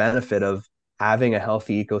you the benefit of having a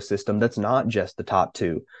healthy ecosystem that's not just the top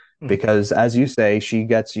two, Mhm. because as you say, she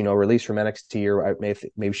gets, released from NXT, or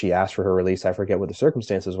maybe she asked for her release. I forget what the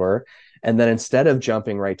circumstances were. And then instead of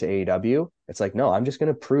jumping right to AEW, it's like, no, I'm just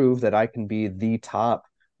going to prove that I can be the top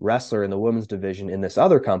wrestler in the women's division in this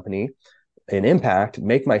other company in Impact,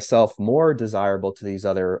 make myself more desirable to these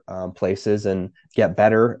other places and get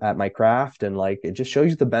better at my craft. And like, it just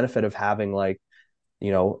shows you the benefit of having like,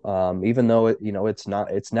 even though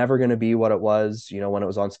it's never going to be what it was, when it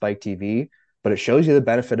was on Spike TV, but it shows you the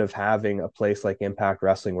benefit of having a place like Impact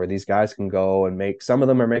Wrestling where these guys can go and make, some of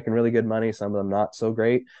them are making really good money, some of them not so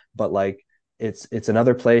great, but like it's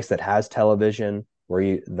another place that has television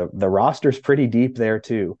where the roster's pretty deep there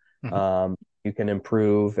too. Mhm. Um, you can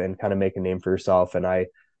improve and kind of make a name for yourself. And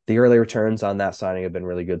the early returns on that signing have been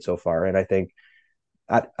really good so far. And I think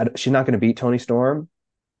she's not going to beat Tony Storm,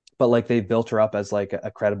 but like they built her up as like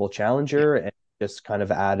a credible Yeah. challenger and just kind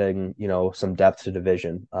of adding, some depth to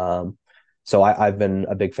division. So I've been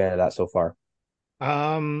a big fan of that so far.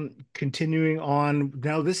 Continuing on.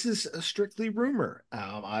 Now, this is a strictly rumor.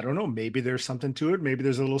 I don't know. Maybe there's something to it. Maybe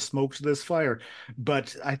there's a little smoke to this fire.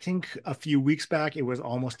 But I think a few weeks back, it was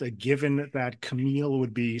almost a given that Camille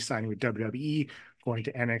would be signing with WWE, going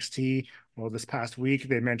to NXT. Well, this past week,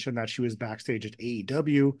 they mentioned that she was backstage at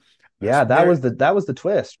AEW. Yeah, So there, that was the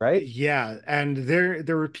twist, right? yeah, and there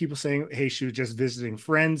were people saying, "Hey, she was just visiting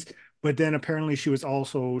friends," but then apparently she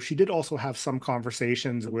did also have some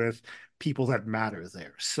conversations with people that matter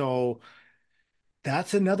there. So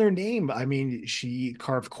that's another name. I mean, she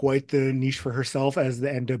carved quite the niche for herself as the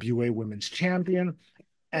NWA Women's Champion,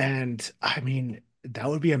 and I mean, that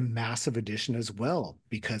would be a massive addition as well.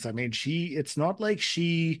 Because I mean, it's not like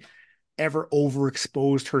she ever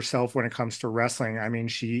overexposed herself when it comes to wrestling. I mean,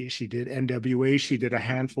 she did NWA, she did a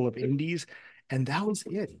handful of indies, and that was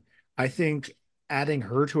it. I think adding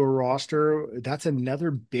her to a roster, that's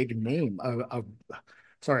another big name of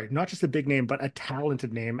sorry, not just a big name, but a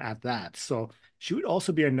talented name at that. So she would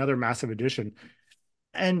also be another massive addition.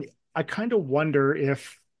 And I kind of wonder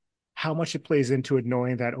if how much it plays into it,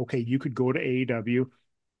 knowing that, okay, you could go to AEW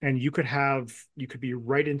and you could be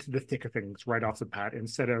right into the thick of things right off the bat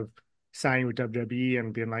instead of signing with WWE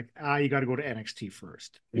and being like, you got to go to NXT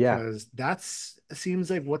first. Yeah. Because that's seems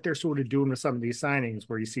like what they're sort of doing with some of these signings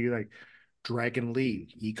where you see like Dragon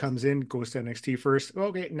Lee, he comes in, goes to NXT first.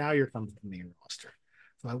 Okay, now you're coming to the main roster.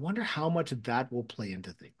 So I wonder how much of that will play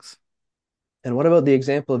into things. And what about the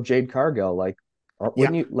example of Jade Cargill? Like, Yeah.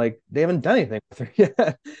 wouldn't you like they haven't done anything with her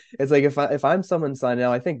yet? It's like if I'm someone signed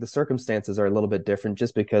now, I think the circumstances are a little bit different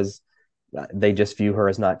just because they just view her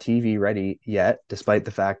as not TV ready yet, despite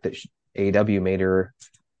the fact that AEW made her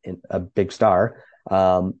a big star.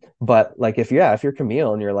 But like if you're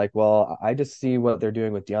Camille and you're like, well, I just see what they're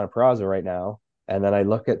doing with Deonna Purrazzo right now, and then I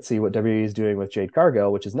look at see what WWE is doing with Jade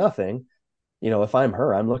Cargill, which is nothing. If I'm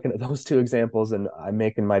her, I'm looking at those two examples and I'm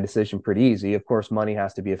making my decision pretty easy. Of course, money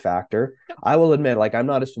has to be a factor. I will admit, like, I'm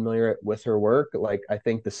not as familiar with her work. Like, I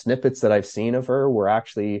think the snippets that I've seen of her were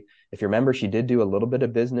actually, if you remember, she did do a little bit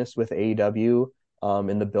of business with AEW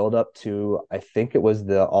in the build up to, I think it was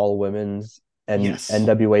the all women's and Yes.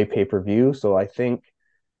 NWA pay per view. So I think,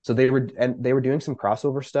 so they were doing some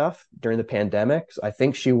crossover stuff during the pandemic. So I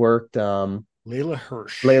think she worked Layla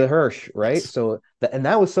Hirsch. Layla Hirsch, right? Yes. So and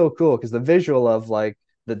that was so cool because the visual of like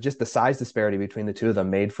the just the size disparity between the two of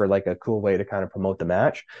them made for like a cool way to kind of promote the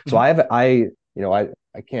match. So Mhm.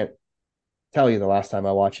 I can't tell you the last time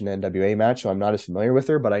I watched an NWA match, so I'm not as familiar with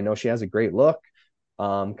her, but I know she has a great look.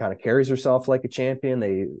 Kind of carries herself like a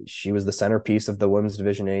champion. She was the centerpiece of the women's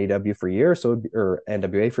division in AEW for years, or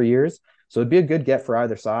NWA for years. So it'd be a good get for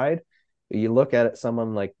either side. You look at it,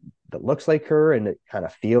 someone like that looks like her, and it kind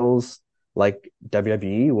of feels like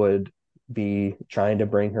WWE would be trying to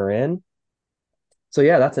bring her in. So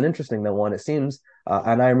yeah, that's an interesting one. It seems,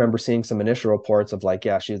 and I remember seeing some initial reports of like,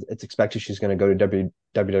 yeah, it's expected she's going to go to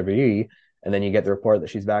WWE, and then you get the report that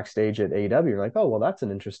she's backstage at AEW. You're like, oh well, that's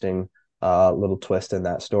an interesting little twist in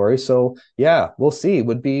that story. So yeah, we'll see.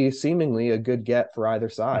 Would be seemingly a good get for either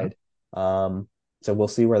Mhm. side. Um, so we'll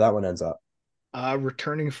see where that one ends up.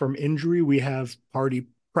 Returning from injury, we have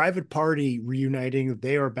Private Party reuniting.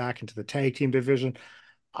 They are back into the tag team division.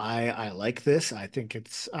 I like this. I think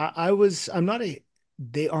it's I'm not a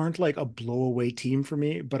they aren't like a blowaway team for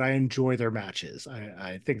me, but I enjoy their matches.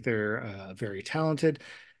 I think they're very talented,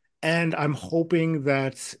 and I'm hoping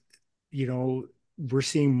that you know we're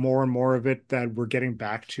seeing more and more of it, that we're getting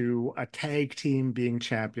back to a tag team being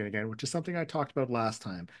champion again, which is something I talked about last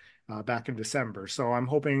time back in December. So I'm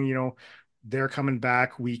hoping they're coming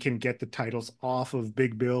back. We can get the titles off of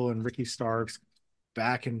Big Bill and Ricky Starks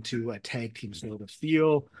back into a tag team sort of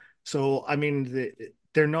feel. So, I mean,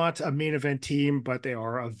 they're not a main event team, but they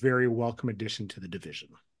are a very welcome addition to the division.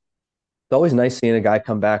 It's always nice seeing a guy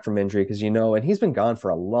come back from injury because and he's been gone for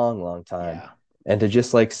a long, long time. Yeah. And to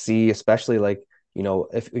just like see, especially like,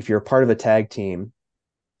 if you're a part of a tag team,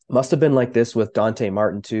 must have been like this with Dante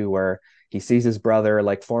Martin too, where he sees his brother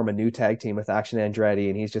like form a new tag team with Action Andretti,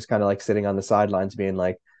 and he's just kind of like sitting on the sidelines being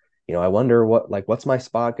like, I wonder what's my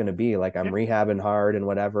spot going to be? Like I'm Yeah. rehabbing hard and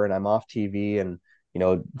whatever, and I'm off TV and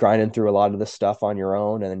grinding through a lot of this stuff on your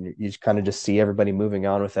own, and then you kind of just see everybody moving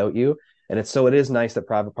on without you. And it is nice that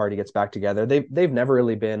Private Party gets back together. They've never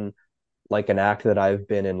really been like an act that I've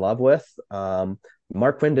been in love with.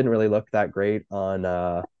 Mark Quinn didn't really look that great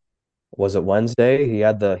on was it Wednesday? He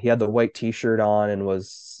had the white t-shirt on and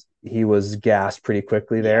he was gassed pretty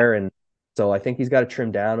quickly Yeah. there. And so I think he's got to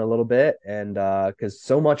trim down a little bit. And because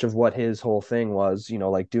so much of what his whole thing was,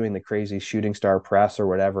 like doing the crazy shooting star press or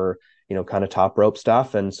whatever, kind of top rope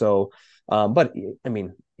stuff. And so but I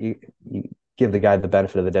mean, you give the guy the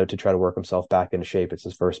benefit of the doubt to try to work himself back into shape. It's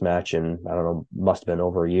his first match and I don't know, must have been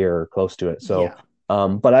over a year or close to it. So Yeah.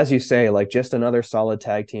 but as you say, like just another solid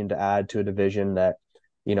tag team to add to a division that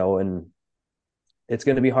and it's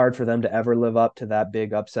going to be hard for them to ever live up to that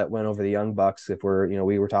big upset win over the Young Bucks. If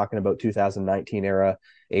we were talking about 2019 era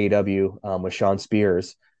AEW with Sean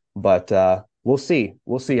Spears, but we'll see.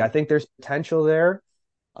 We'll see. I think there's potential there.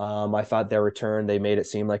 I thought their return, they made it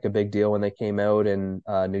seem like a big deal when they came out in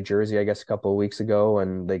New Jersey, I guess, a couple of weeks ago,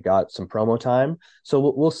 and they got some promo time. So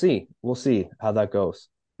we'll see. We'll see how that goes.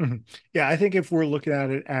 Mhm. Yeah, I think if we're looking at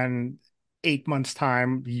it and 8 months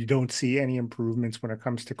time you don't see any improvements when it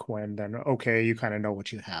comes to Quinn, then okay, you kind of know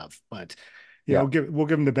what you have. But Yeah. we'll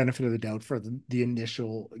give him the benefit of the doubt for the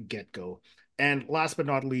initial get go. And last but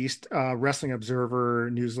not least, Wrestling Observer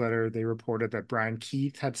newsletter, they reported that Brian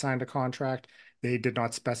Keith had signed a contract. They did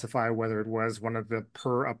not specify whether it was one of the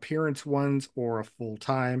per appearance ones or a full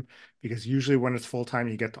time, because usually when it's full time,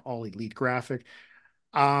 you get the all elite graphic.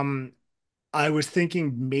 Um, I was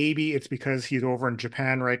thinking maybe it's because he's over in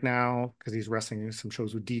Japan right now because he's wrestling some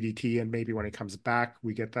shows with DDT, and maybe when he comes back,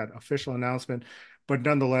 we get that official announcement. But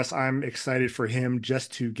nonetheless, I'm excited for him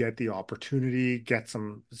just to get the opportunity, get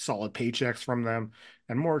some solid paychecks from them,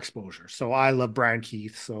 and more exposure. So I love Brian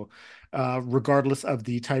Keith. So regardless of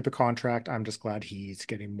the type of contract, I'm just glad he's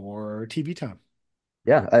getting more TV time.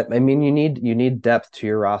 Yeah, I mean, you need depth to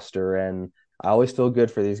your roster, and I always feel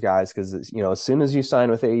good for these guys because as soon as you sign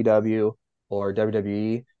with AEW or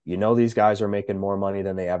WWE, these guys are making more money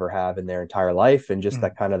than they ever have in their entire life, and just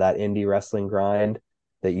Mm, that indie wrestling grind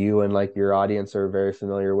that you and like your audience are very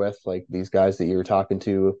familiar with, like these guys that you're talking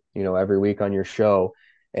to, every week on your show,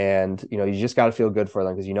 and you just got to feel good for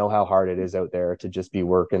them because you know how hard it is out there to just be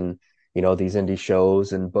working, these indie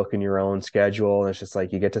shows and booking your own schedule, and it's just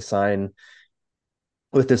like you get to sign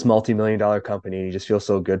with this multi-million-dollar company. You just feel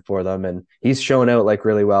so good for them. And he's shown out like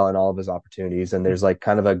really well in all of his opportunities. And there's mm. like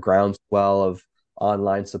kind of a groundswell of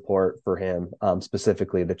online support for him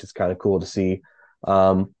specifically that's just kind of cool to see.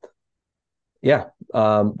 Um, yeah.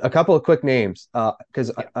 A couple of quick names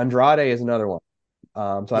because Yeah. Andrade is another one.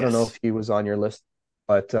 So I don't know Yes. if he was on your list,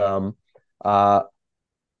 but uh,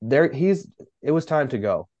 there he's it was time to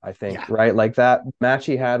go, I think, Yeah. right? Like that match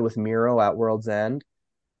he had with Miro at World's End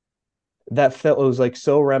that felt was like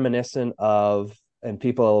so reminiscent of, and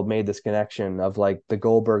people made this connection of like the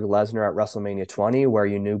Goldberg Lesnar at WrestleMania 20, where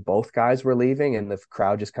you knew both guys were leaving and the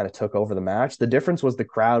crowd just kind of took over the match. The difference was the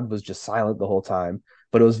crowd was just silent the whole time,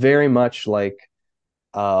 but it was very much like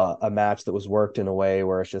a match that was worked in a way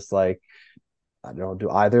where it's just like, I don't know, do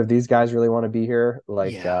either of these guys really want to be here?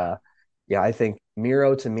 Like, Yeah. yeah, I think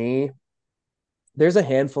Miro to me, there's a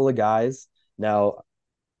handful of guys. Now,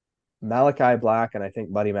 Malachi Black and I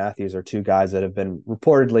think Buddy Matthews are two guys that have been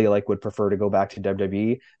reportedly like would prefer to go back to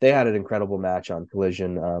WWE. They had an incredible match on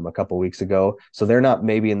Collision a couple weeks ago, so they're not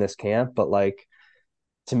maybe in this camp. But like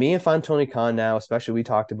to me, if I'm Tony Khan now, especially we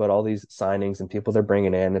talked about all these signings and people they're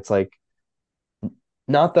bringing in, it's like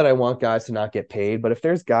not that I want guys to not get paid, but if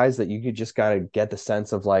there's guys that you could just kind of get the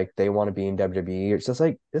sense of like they want to be in WWE, it's just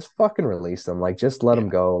like just fucking release them. Like just let them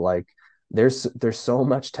Yeah. go. Like there's so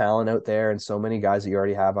much talent out there and so many guys that you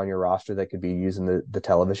already have on your roster that could be using the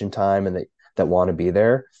television time and that want to be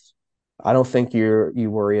there. I don't think you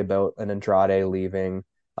worry about an Andrade leaving.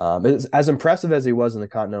 As impressive as he was in the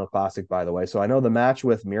Continental Classic, by the way. So I know the match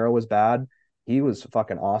with Miro was bad. He was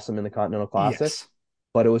fucking awesome in the Continental Classic, Yes.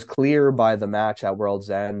 but it was clear by the match at World's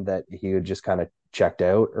End that he had just kind of checked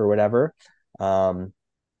out or whatever. Um,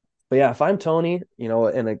 but yeah, if I'm Tony,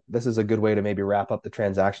 and like, this is a good way to maybe wrap up the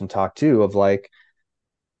transaction talk too, of like,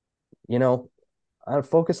 you know, I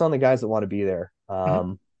focus on the guys that want to be there.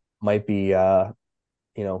 Mhm. Might be,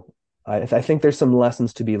 you know, I think there's some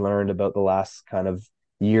lessons to be learned about the last kind of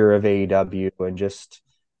year of AEW and just,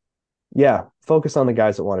 yeah, focus on the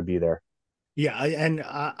guys that want to be there. Yeah,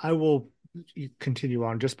 I will continue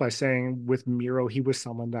on just by saying with Miro, he was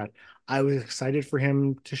someone that I was excited for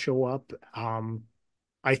him to show up.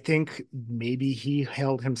 I think maybe he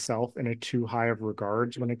held himself in a too high of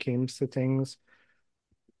regards when it came to things,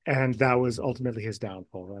 and that was ultimately his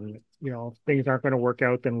downfall. And if things aren't going to work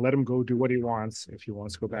out, then let him go do what he wants. If he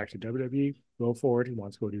wants to go back to WWE, go for it. He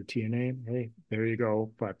wants to go do TNA, hey, there you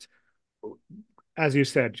go. But as you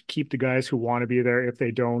said, keep the guys who want to be there. If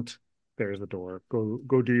they don't, there's the door.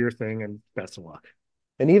 Go do your thing and best of luck.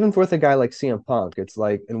 And even with a guy like CM Punk, it's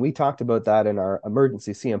like, and we talked about that in our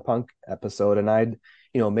emergency CM Punk episode, and I'd,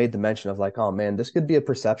 made the mention of like, oh man, this could be a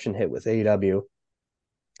perception hit with AEW.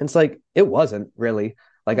 And it's like it wasn't really.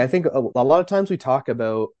 Like I think a lot of times we talk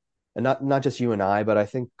about, and not just you and I, but I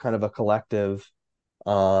think kind of a collective,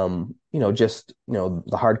 just the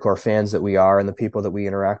hardcore fans that we are and the people that we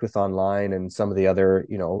interact with online and some of the other,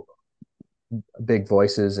 big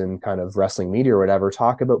voices and kind of wrestling media or whatever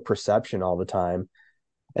talk about perception all the time.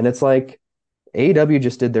 And it's like AEW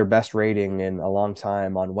just did their best rating in a long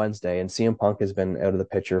time on Wednesday, and CM Punk has been out of the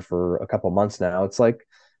picture for a couple months now. It's like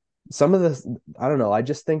some of this, I don't know. I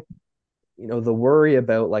just think the worry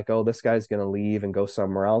about like, oh, this guy's going to leave and go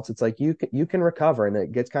somewhere else. It's like you can recover, and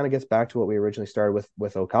it gets back to what we originally started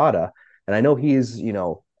with Okada. And I know he's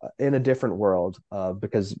in a different world,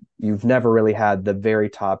 because you've never really had the very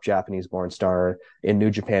top Japanese born star in New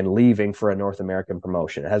Japan leaving for a North American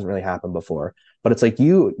promotion. It hasn't really happened before. But it's like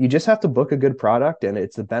you just have to book a good product, and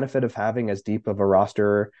it's the benefit of having as deep of a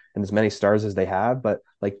roster and as many stars as they have. But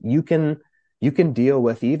like you can deal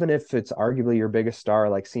with, even if it's arguably your biggest star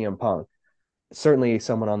like CM Punk, certainly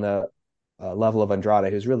someone on the level of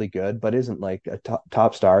Andrade who's really good, but isn't like a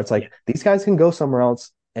top star. It's Yeah. like these guys can go somewhere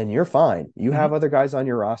else and you're fine. You Mhm. have other guys on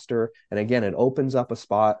your roster. And again, it opens up a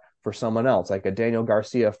spot for someone else, like a Daniel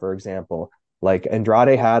Garcia, for example. Like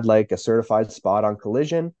Andrade had like a certified spot on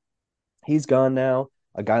Collision. He's gone now.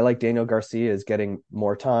 A guy like Daniel Garcia is getting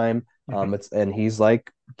more time. Mhm. And he's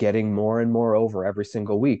like getting more and more over every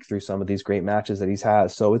single week through some of these great matches that he's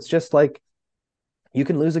has. So it's just like you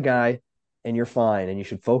can lose a guy and you're fine. And you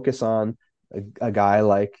should focus on a guy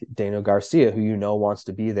like Daniel Garcia, who you know wants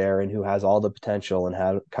to be there and who has all the potential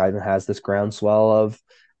and kind of has this groundswell of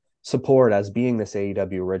support as being this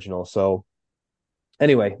AEW original. So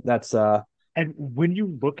anyway, that's And when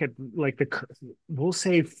you look at like we'll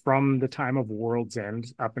say from the time of World's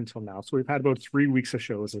End up until now, so we've had about 3 weeks of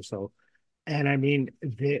shows or so. And I mean,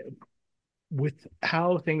 with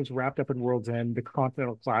how things wrapped up in World's End, the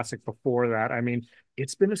Continental Classic before that, I mean,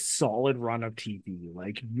 it's been a solid run of TV.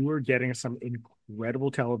 Like you are getting some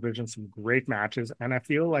incredible television, some great matches, and I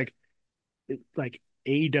feel like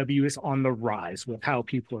AEW is on the rise with how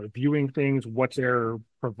people are viewing things, what they're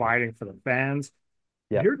providing for the fans.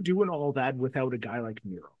 yeah, They're doing all that without a guy like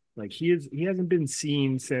Miro. Like he hasn't been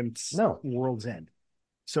seen since no, World's End.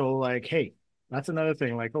 So like, hey, that's another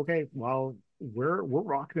thing. Like, okay, well, we're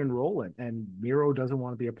rocking and rolling, and Miro doesn't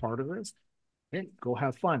want to be a part of this. Hey, go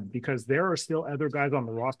have fun because there are still other guys on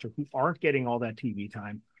the roster who aren't getting all that TV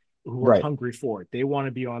time, who are right. hungry for it. They want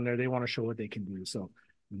to be on there. They want to show what they can do. So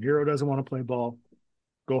Miro doesn't want to play ball.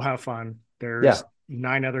 Go have fun. Yeah, There's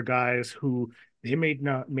 9 other guys who they may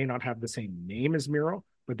not have the same name as Miro,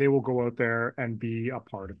 but they will go out there and be a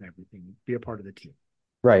part of everything, be a part of the team.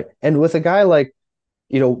 right. And with a guy like,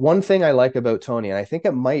 one thing I like about Tony, and I think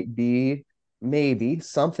it might be maybe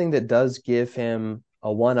something that does give him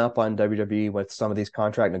a one up on WWE with some of these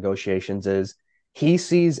contract negotiations is he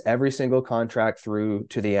sees every single contract through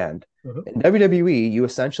to the end. Uh-huh. In WWE, you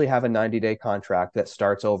essentially have a 90-day contract that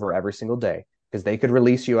starts over every single day because they could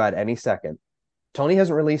release you at any second. Tony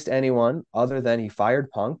hasn't released anyone other than he fired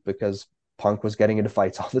Punk because Punk was getting into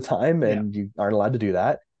fights all the time Yeah. and you aren't allowed to do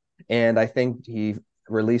that. And I think he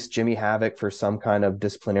released Jimmy Havoc for some kind of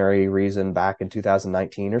disciplinary reason back in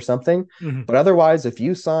 2019 or something. Mm-hmm. But otherwise, if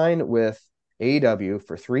you sign with AEW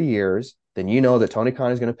for 3 years, then you know that Tony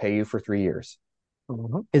Khan is going to pay you for 3 years.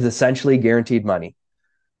 Uh-huh. Is essentially guaranteed money.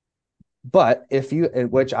 But if you,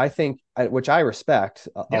 which I think, which I respect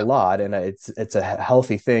a Yeah. lot, and it's a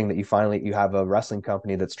healthy thing that you have a wrestling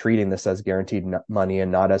company that's treating this as guaranteed money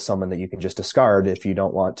and not as someone that you can just discard if you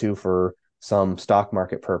don't want to for some stock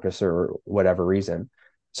market purpose or whatever reason.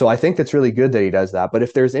 So I think that's really good that he does that. But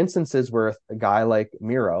if there's instances where a guy like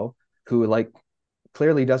Miro, who like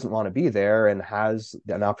clearly doesn't want to be there and has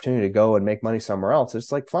an opportunity to go and make money somewhere else,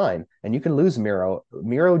 it's like fine. And you can lose Miro.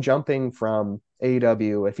 Miro jumping from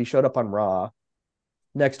AEW, if he showed up on Raw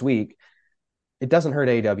next week, it doesn't hurt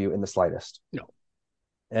AEW in the slightest. No.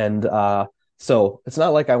 And so it's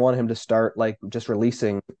not like I want him to start like just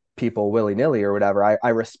releasing people willy-nilly or whatever. I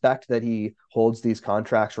respect that he holds these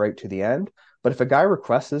contracts right to the end. But if a guy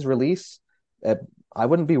requests his release, uh, I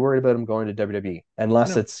wouldn't be worried about him going to WWE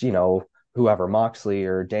unless No. it's, whoever, Moxley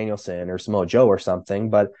or Danielson or Samoa Joe or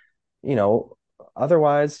something. But, you know,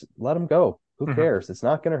 otherwise, let him go. Who Mm-hmm. cares? It's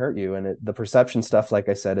not going to hurt you. And the perception stuff, like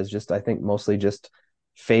I said, is just, I think, mostly just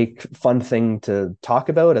fake fun thing to talk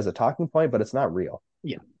about as a talking point, but it's not real.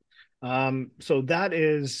 Yeah. So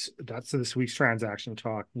that's this week's transaction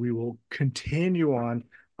talk. We will continue on.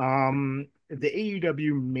 The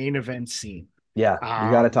AEW main event scene. Yeah,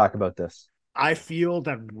 you got to Um, talk about this. I feel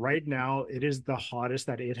that right now it is the hottest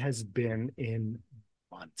that it has been in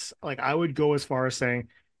months. Like I would go as far as saying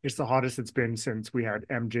it's the hottest it's been since we had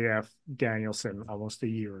MJF Danielson almost a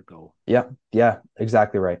year ago. Yeah, yeah,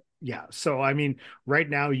 exactly right. Yeah. So I mean, right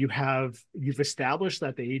now you've established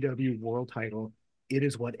that the AEW world title, it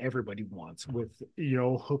is what everybody wants, with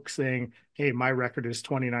Hook saying, hey, my record is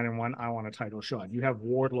 29-1. I want a title shot. You have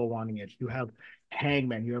Wardlow wanting it. You have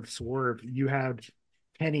Hangman, you have Swerve, you have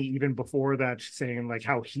Kenny even before that saying like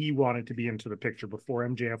how he wanted to be into the picture before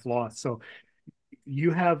MJF lost. So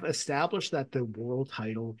you have established that the world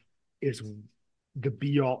title is the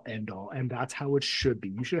be all end all, and that's how it should be.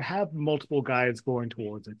 You should have multiple guys going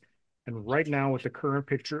towards it. And right now, with the current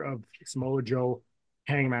picture of Samoa Joe,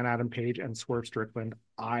 Hangman Adam Page, and Swerve Strickland,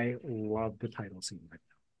 I love the title scene right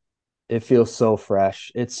It feels so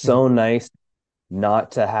fresh. It's Mhm. so nice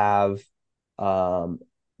not to have um,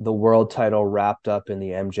 the world title wrapped up in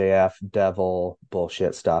the MJF devil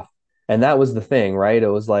bullshit stuff. And that was the thing, right? It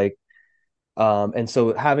was like, and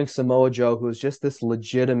so having Samoa Joe, who's just this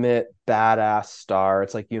legitimate badass star,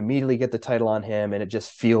 it's like you immediately get the title on him and it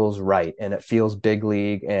just feels right and it feels big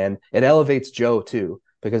league and it elevates Joe too,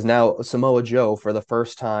 because now Samoa Joe, for the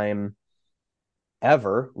first time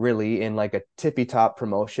ever really in like a tippy top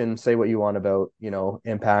promotion. Say what you want about,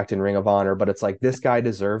 Impact and Ring of Honor, but it's like this guy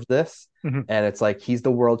deserves this. Mhm. And it's like he's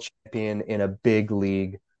the world champion in a big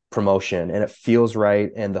league promotion and it feels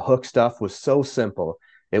right. And the hook stuff was so simple.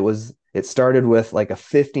 It started with like a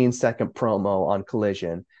 15-second promo on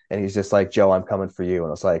Collision. And he's just like, Joe, I'm coming for you.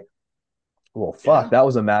 And it's like, well, Yeah. fuck, that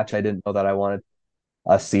was a match I didn't know that I wanted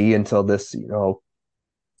to see until this,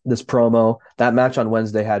 this promo. That match on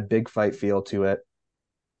Wednesday had big fight feel to it.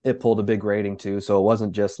 It pulled a big rating too. So it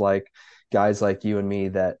wasn't just like guys like you and me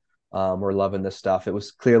that were loving this stuff. It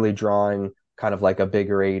was clearly drawing kind of like a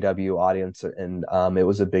bigger AEW audience, and it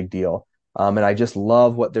was a big deal. And I just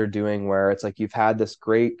love what they're doing, where it's like you've had this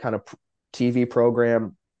great kind of TV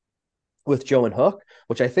program with Joe and Hook,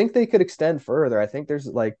 which I think they could extend further. I think there's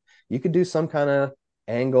like you could do some kind of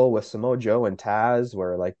angle with Samoa Joe and Taz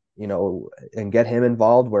where like, and get him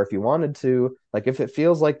involved where if you wanted to, like if it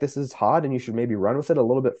feels like this is hot and you should maybe run with it a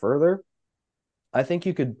little bit further, I think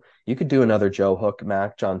you could do another Joe Hook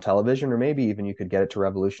match on television or maybe even you could get it to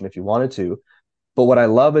Revolution if you wanted to. But what I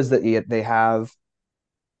love is that they have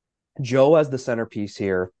Joe as the centerpiece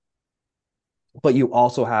here, but you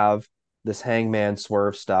also have this Hangman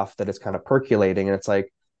Swerve stuff that is kind of percolating and it's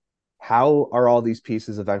like how are all these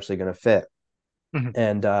pieces eventually going to fit? Mhm.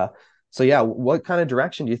 And so, yeah, what kind of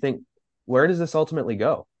direction do you think? Where does this ultimately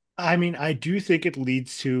go? I mean, I do think it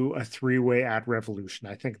leads to a three-way at Revolution.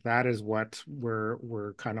 I think that is what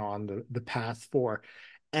we're kind of on the path for.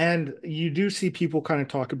 And you do see people kind of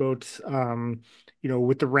talk about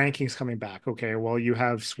with the rankings coming back. Okay, well, you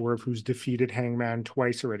have Swerve who's defeated Hangman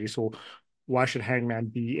twice already, so why should Hangman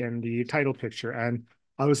be in the title picture? And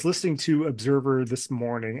I was listening to Observer this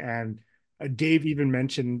morning, and Dave even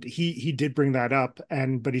mentioned he did bring that up,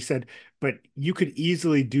 and but he said but you could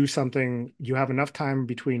easily do something. You have enough time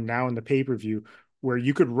between now and the pay-per-view where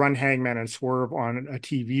you could run Hangman and Swerve on a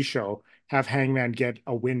TV show, have Hangman get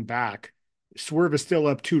a win back. Swerve is still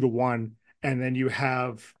up 2-1, and then you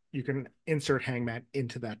can insert Hangman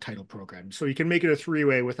into that title program. So you can make it a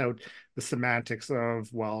three-way without the semantics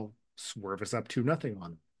of, well, Swerve is up 2-0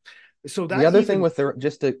 on him. So The that other thing even, with the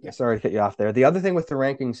just to yeah. sorry to cut you off there. The other thing with the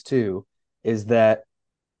rankings too is that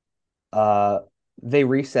uh they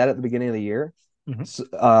reset at the beginning of the year.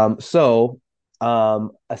 Mhm. So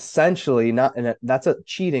essentially not and that's a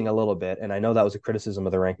cheating a little bit. And I know that was a criticism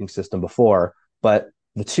of the ranking system before, but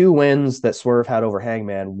the two wins that Swerve had over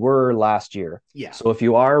Hangman were last year. Yeah. So if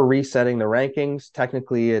you are resetting the rankings,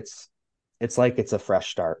 technically it's like it's a fresh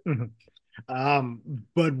start. Mhm.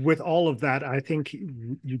 But with all of that, I think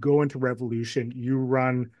you go into Revolution, you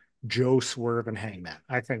run Joe Swerve and Hangman.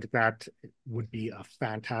 I think that would be a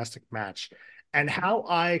fantastic match. And how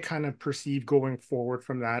I kind of perceive going forward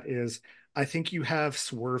from that is I think you have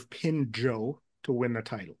Swerve pin Joe to win the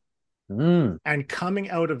title. Mm, And coming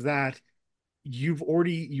out of that, you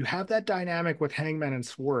have that dynamic with Hangman and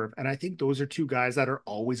Swerve. And I think those are two guys that are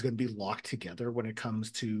always going to be locked together when it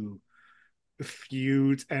comes to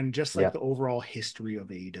feuds and just like yeah. the overall history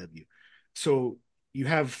of AEW. So you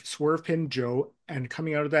have Swerve Pin Joe, and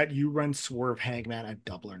coming out of that, you run Swerve Hangman at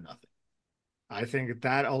Double or Nothing. I think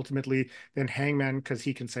that ultimately, then Hangman, because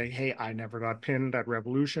he can say, "Hey, I never got pinned at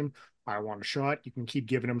Revolution. I want a shot." You can keep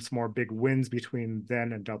giving him some more big wins between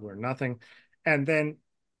then and Double or Nothing, and then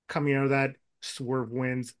coming out of that, Swerve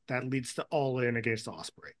wins. That leads to All In against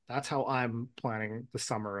Osprey. That's how I'm planning the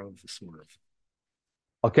summer of Swerve.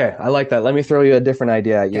 Okay, I like that. Let me throw you a different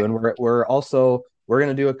idea at you. Okay. And we're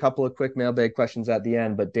gonna do a couple of quick mailbag questions at the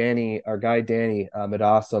end. But Danny, our guy Danny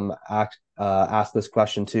Awesome asked this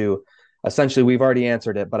question too. Essentially, we've already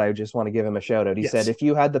answered it, but I just want to give him a shout out. He said, Yes. if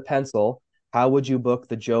you had the pencil, how would you book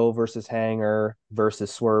the Joe versus Hanger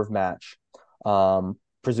versus Swerve match?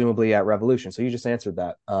 Presumably at Revolution. So you just answered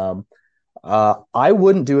that. I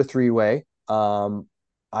wouldn't do a three-way. I'm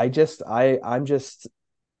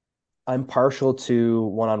partial to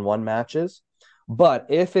one-on-one matches. But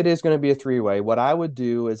if it is going to be a three-way, what I would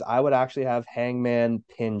do is I would actually have Hangman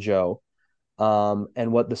pin Joe.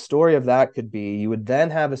 And what the story of that could be, you would then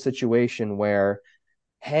have a situation where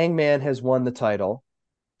Hangman has won the title,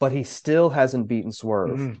 but he still hasn't beaten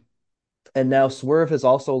Swerve. And now Swerve has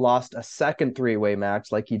also lost a second three-way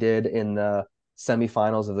match like he did in the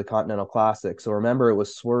semifinals of the Continental Classic. So remember, it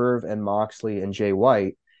was Swerve and Moxley and Jay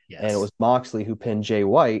White, and it Yes. was Moxley who pinned Jay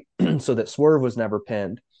White, so that Swerve was never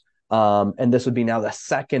pinned. And this would be now the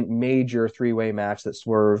second major three-way match that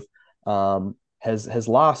Swerve has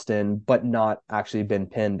lost in, but not actually been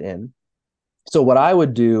pinned in. So what I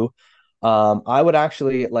would do, I would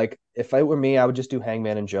actually like if it were me, I would just do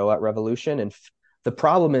Hangman and Joe at Revolution. And the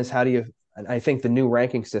problem is, how do you? And I think the new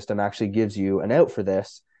ranking system actually gives you an out for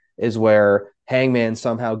this, is where Hangman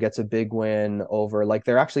somehow gets a big win over. Like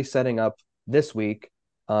they're actually setting up this week.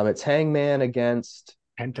 It's Hangman against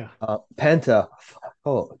Penta. Penta.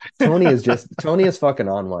 Oh, Tony is fucking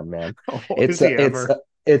on one, man. Oh, is It's he it's ever?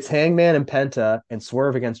 it's Hangman and Penta and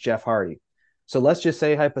Swerve against Jeff Hardy. So let's just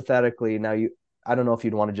say hypothetically, now you I don't know if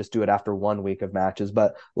you'd want to just do it after 1 week of matches,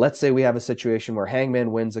 but let's say we have a situation where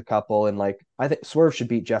Hangman wins a couple and like I think Swerve should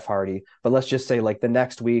beat Jeff Hardy, but let's just say like the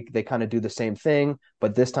next week they kind of do the same thing,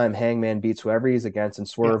 but this time Hangman beats whoever he's against and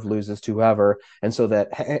Yeah. Swerve loses to whoever, and so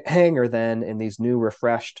that Hanger then in these new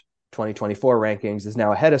refreshed 2024 rankings is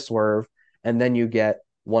now ahead of Swerve, and then you get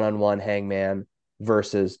one-on-one Hangman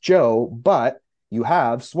versus Joe, but you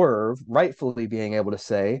have Swerve rightfully being able to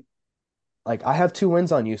say, like, I have 2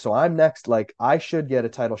 wins on you, so I'm next. Like, I should get a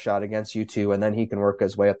title shot against you two, and then he can work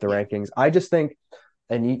his way up the Yeah. rankings. I just think,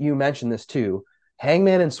 and you mentioned this too,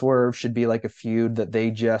 Hangman and Swerve should be like a feud that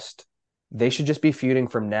they should just be feuding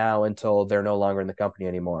from now until they're no longer in the company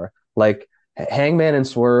anymore. Like Hangman and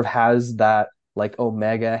Swerve has that like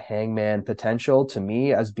Omega Hangman potential to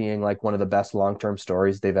me as being like one of the best long-term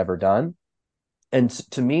stories they've ever done. And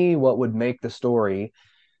to me, what would make the story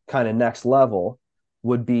kind of next level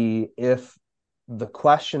would be if the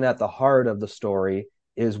question at the heart of the story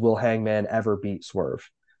is, will Hangman ever beat Swerve?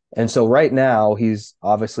 And so right now he's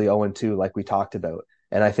obviously 0-2, like we talked about.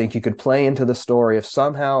 And I think you could play into the story if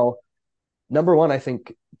somehow, number one, I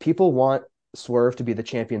think people want Swerve to be the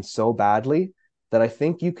champion so badly that I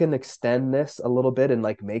think you can extend this a little bit and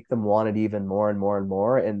like make them want it even more and more and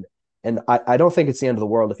more. And I don't think it's the end of the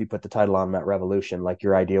world if you put the title on at Revolution, like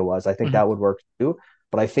your idea was. I think Mhm. that would work too.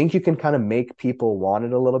 But I think you can kind of make people want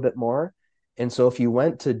it a little bit more. And so if you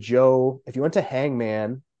went to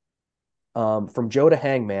Hangman, from Joe to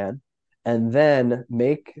Hangman, and then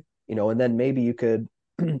and then maybe you could,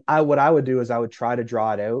 what I would do is I would try to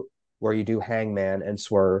draw it out where you do Hangman and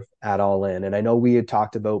Swerve at All In. And I know we had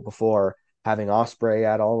talked about before having Osprey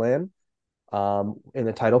at All in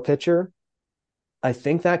the title picture. I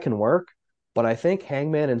think that can work, but I think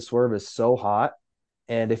Hangman and Swerve is so hot.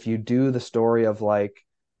 And if you do the story of like,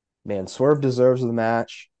 man, Swerve deserves the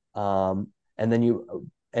match. And then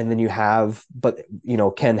you have, but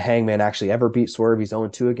can Hangman actually ever beat Swerve? He's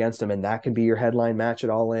 0-2 against him, and that can be your headline match at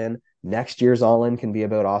All In. Next year's All In can be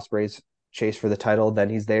about Osprey's chase for the title. Then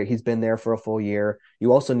he's there. He's been there for a full year.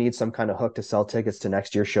 You also need some kind of hook to sell tickets to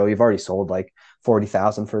next year's show. You've already sold like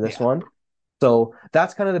 40,000 for this Yeah. one. So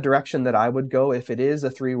that's kind of the direction that I would go. If it is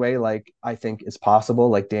a three-way, like I think is possible,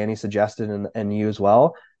 like Danny suggested and you as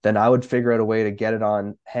well, then I would figure out a way to get it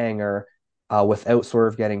on Hanger without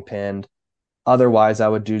Swerve getting pinned. Otherwise, I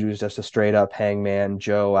would do just a straight up Hangman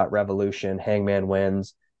Joe at Revolution. Hangman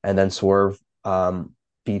wins, and then Swerve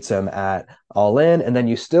beats him at All In, and then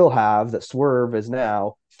you still have that Swerve is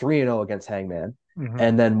now 3-0 against Hangman. Hmm.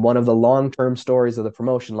 And then one of the long term stories of the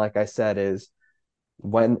promotion, like I said, is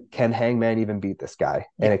when can Hangman even beat this guy?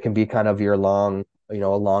 And Yeah. it can be kind of your a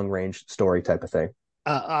long range story type of thing.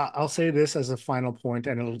 I'll say this as a final point,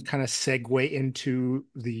 and it'll kind of segue into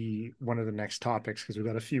the one of the next topics because we've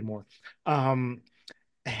got a few more. Um,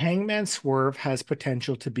 Hangman Swerve has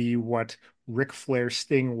potential to be what Ric Flair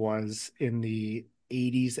Sting was in the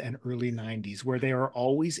 80s and early 90s, where they are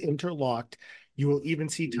always interlocked. You will even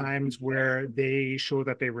see times where they show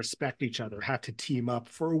that they respect each other, have to team up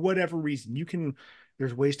for whatever reason.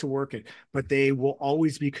 There's ways to work it, but they will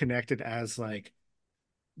always be connected as like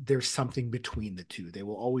there's something between the two. They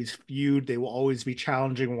will always feud. They will always be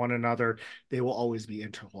challenging one another. They will always be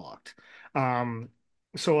interlocked. Um,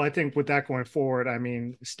 so I think with that going forward, I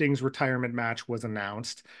mean, Sting's retirement match was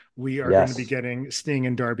announced. We are going to be Yes. getting Sting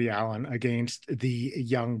and Darby Allin against the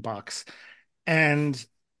Young Bucks. And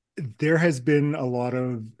there has been a lot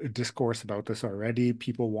of discourse about this already.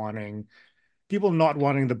 People not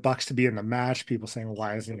wanting the Bucks to be in the match, people saying,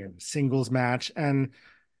 why isn't it a singles match? And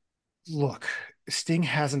look, Sting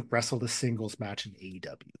hasn't wrestled a singles match in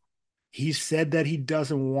AEW. He said that he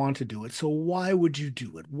doesn't want to do it. So why would you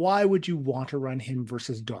do it? Why would you want to run him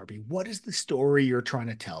versus Darby? What is the story you're trying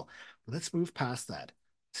to tell? Let's move past that.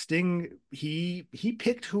 Sting, he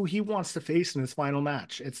picked who he wants to face in his final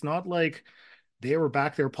match. It's not like they were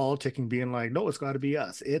back there politicking, being like, no, it's got to be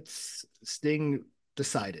us. It's Sting.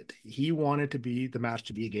 decided he wanted to be the match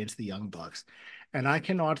to be against the Young Bucks. And I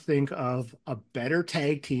cannot think of a better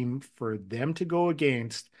tag team for them to go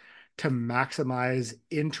against to maximize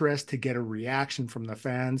interest, to get a reaction from the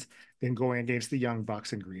fans than going against the Young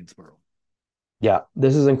Bucks in Greensboro. Yeah,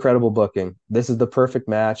 this is incredible booking. This is the perfect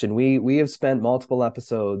match, and we have spent multiple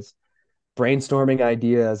episodes brainstorming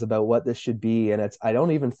ideas about what this should be, and it's I don't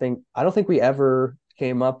think we ever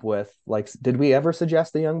came up with like did we ever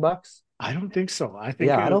suggest the Young Bucks? I don't think so. I think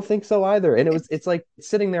Yeah, I don't think so either. And it's it's like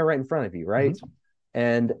sitting there right in front of you, right?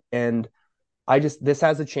 mhm. And I just this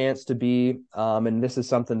has a chance to be and this is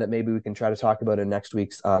something that maybe we can try to talk about in next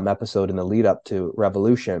week's episode in the lead up to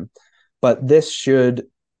Revolution. But this should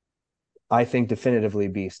I think definitively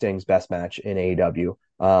be Sting's best match in AEW.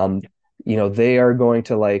 They are going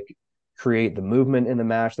to like create the movement in the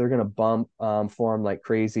match. They're going to bump for him like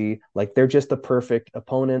crazy. Like they're just the perfect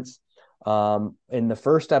opponents. In the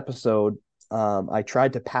first episode, I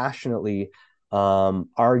tried to passionately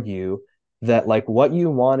argue that like what you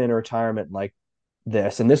want in retirement, like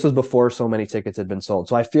this, and this was before so many tickets had been sold.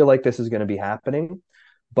 So I feel like this is going to be happening.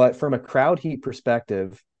 But from a crowd heat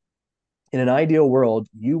perspective, in an ideal world,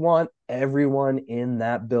 you want everyone in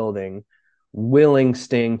that building willing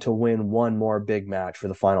Sting to win one more big match for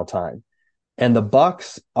the final time. And the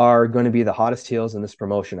Bucks are going to be the hottest heels in this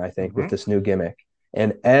promotion, I think, with Mhm. this new gimmick.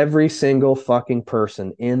 And every single fucking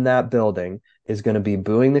person in that building is going to be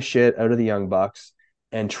booing the shit out of the Young Bucks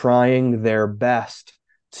and trying their best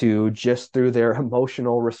to just through their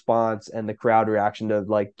emotional response and the crowd reaction to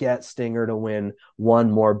like get Stinger to win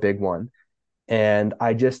one more big one. And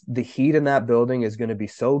the heat in that building is going to be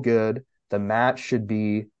so good. The match should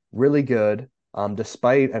be really good. And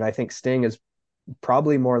I think Sting is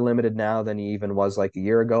probably more limited now than he even was like a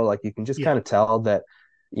year ago. Like you can just Yeah. kind of tell that,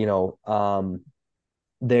 you know,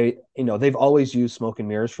 they've always used smoke and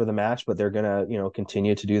mirrors for the match, but they're gonna,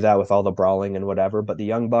 continue to do that with all the brawling and whatever. But the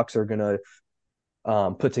Young Bucks are gonna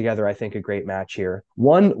put together, I think, a great match here.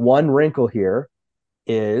 One wrinkle here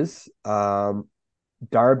is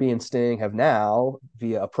Darby and Sting have now,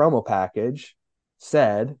 via a promo package,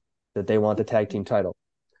 said that they want the tag team title,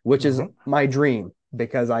 which is Mhm. my dream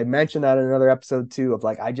because I mentioned that in another episode too of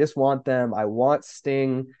like, I just want them, I want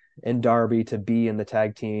Sting and Darby to be in the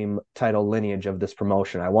tag team title lineage of this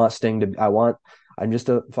promotion. I'm just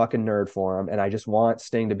a fucking nerd for him. And I just want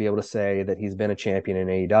Sting to be able to say that he's been a champion in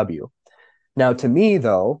AEW. Now, to me,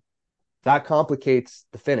 though, that complicates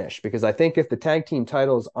the finish because I think if the tag team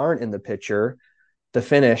titles aren't in the picture, the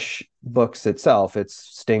finish books itself. It's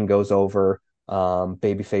Sting goes over,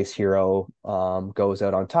 babyface hero goes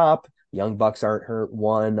out on top. Young Bucks aren't hurt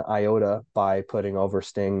one iota by putting over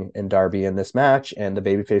Sting and Darby in this match, and the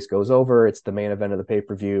babyface goes over. It's the main event of the pay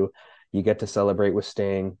per view. You get to celebrate with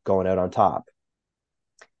Sting going out on top.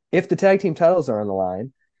 If the tag team titles are on the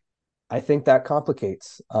line, I think that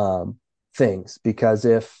complicates things because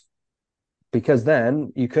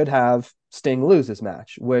then you could have Sting lose his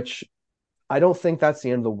match, which I don't think that's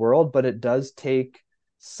the end of the world, but it does take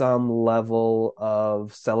some level of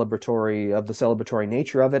the celebratory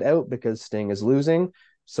nature of it out because Sting is losing.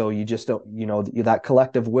 So you just don't, that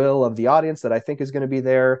collective will of the audience that I think is going to be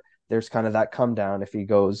there. There's kind of that come down if he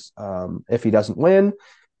doesn't win.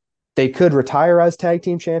 They could retire as tag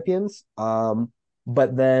team champions.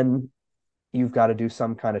 But then you've got to do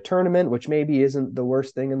some kind of tournament, which maybe isn't the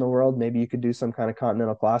worst thing in the world. Maybe you could do some kind of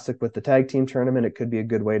Continental Classic with the tag team tournament. It could be a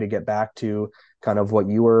good way to get back to kind of what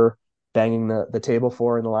you were banging the table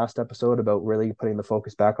for in the last episode about really putting the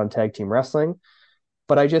focus back on tag team wrestling.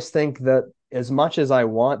 But I just think that as much as I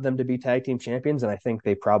want them to be tag team champions, and I think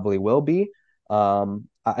they probably will be,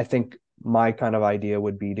 I think my kind of idea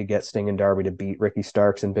would be to get Sting and Darby to beat Ricky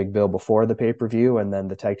Starks and Big Bill before the pay per view, and then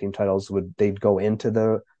the tag team titles they'd go into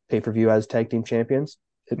the pay per view as tag team champions.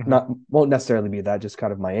 It Mhm. not won't necessarily be that, just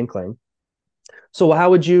kind of my inkling. So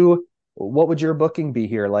what would your booking be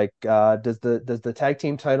here? Like, does the tag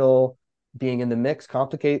team title being in the mix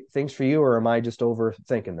complicate things for you, or am I just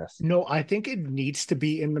overthinking this? No, I think it needs to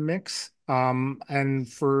be in the mix. And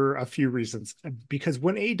for a few reasons. Because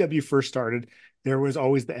when AEW first started, there was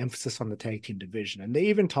always the emphasis on the tag team division. And they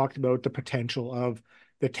even talked about the potential of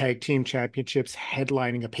the tag team championships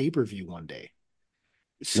headlining a pay-per-view one day.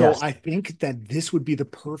 So Yes. I think that this would be the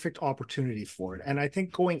perfect opportunity for it. And I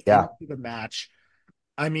think going Yeah. into the match,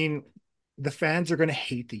 I mean, the fans are going to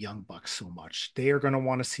hate the Young Bucks so much. They are going to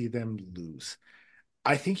want to see them lose.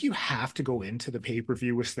 I think you have to go into the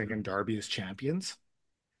pay-per-view with Sting and Darby as champions.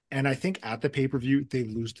 And I think at the pay-per-view, they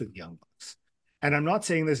lose to the Young Bucks. And I'm not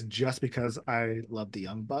saying this just because I love the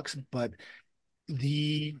Young Bucks, but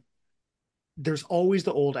the there's always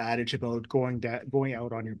the old adage about going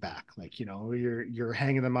out on your back. Like, you're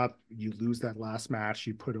hanging them up, you lose that last match,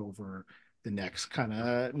 you put over the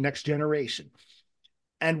next generation.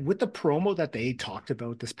 And with the promo that they talked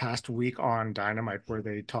about this past week on Dynamite, where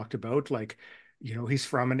they talked about like, he's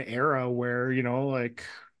from an era where, like,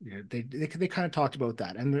 they kind of talked about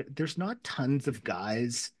that. And there's not tons of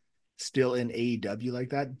guys still in AEW like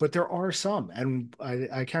that, but there are some. And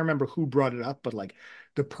I can't remember who brought it up, but like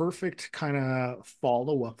the perfect kind of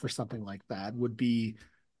follow up for something like that would be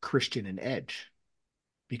Christian and Edge,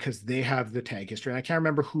 because they have the tag history. And I can't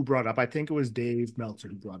remember who brought it up. I think it was Dave Meltzer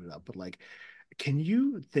who brought it up, but like, can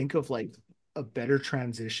you think of like a better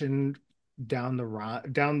transition down the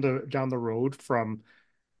road from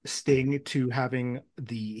Sting to having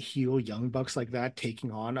the heel Young Bucks like that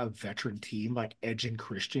taking on a veteran team like Edge and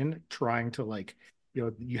Christian, trying to like,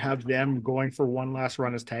 you have them going for one last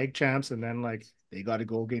run as tag champs, and then like they got to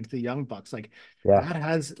go against the Young Bucks. Like Yeah, that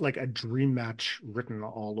has like a dream match written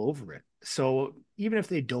all over it. So even if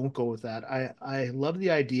they don't go with that, I love the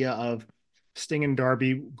idea of Sting and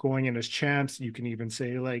Darby going in as champs. You can even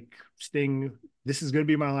say like, Sting, this is going to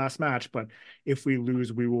be my last match, but if we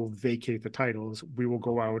lose, we will vacate the titles. We will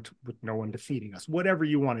go out with no one defeating us, whatever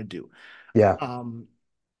you want to do. yeah, Um,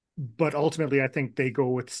 but ultimately, I think they go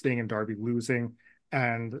with Sting and Darby losing,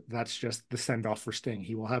 and that's just the send off for Sting.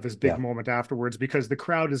 He will have his big yeah, moment afterwards because the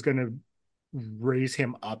crowd is going to raise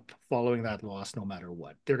him up following that loss no matter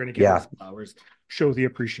what. They're going to give him yeah. his flowers, show the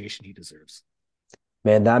appreciation he deserves.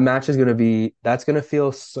 Man, that match is gonna be that's gonna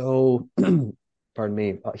feel so pardon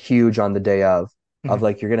me, huge on the day of Mhm.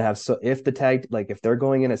 like you're gonna have so if the tag like if they're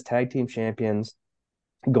going in as tag team champions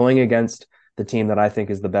going against the team that I think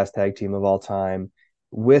is the best tag team of all time,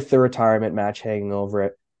 with the retirement match hanging over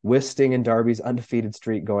it, with Sting and Darby's undefeated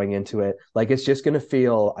streak going into it. Like it's just gonna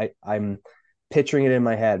feel I'm picturing it in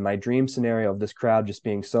my head, my dream scenario of this crowd just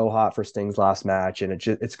being so hot for Sting's last match. And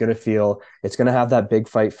it's gonna feel it's gonna have that big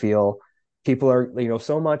fight feel. People are,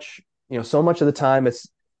 so much of the time it's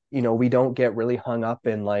we don't get really hung up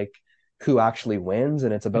in like who actually wins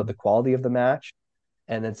and it's about the Mhm. quality of the match.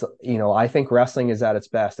 And it's I think wrestling is at its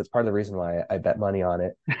best. It's part of the reason why I bet money on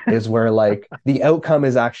it, is where like the outcome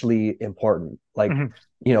is actually important, like Mhm.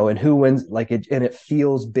 and who wins, like it, and it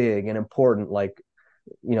feels big and important. Like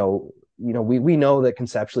we know that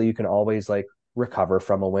conceptually you can always like recover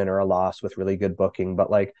from a win or a loss with really good booking, but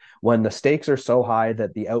like when the stakes are so high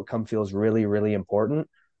that the outcome feels really really important,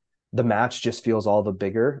 the match just feels all the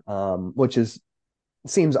bigger, which is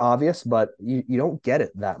seems obvious, but you don't get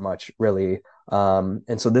it that much really.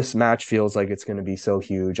 And so this match feels like it's going to be so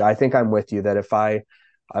huge. I think I'm with you that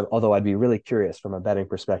although I'd be really curious from a betting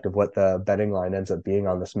perspective what the betting line ends up being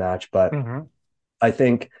on this match, but Mhm. I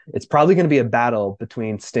think it's probably going to be a battle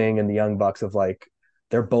between Sting and the Young Bucks of like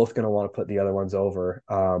they're both going to want to put the other ones over.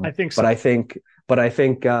 I think But I so. think, but I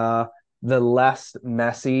think the less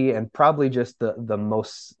messy and probably just the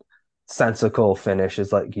most sensical finish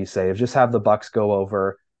is like you say, just have the Bucks go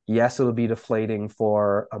over. Yes, it'll be deflating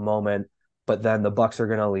for a moment, but then the Bucks are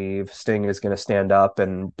going to leave. Sting is going to stand up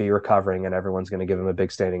and be recovering, and everyone's going to give him a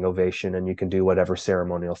big standing ovation, and you can do whatever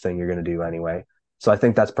ceremonial thing you're going to do anyway. So I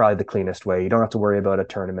think that's probably the cleanest way. You don't have to worry about a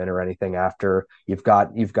tournament or anything after you've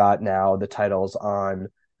got now the titles on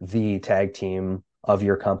the tag team of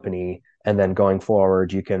your company, and then going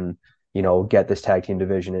forward, you can get this tag team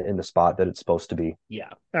division in the spot that it's supposed to be. Yeah,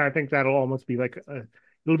 I think that'll almost be like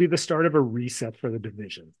it'll be the start of a reset for the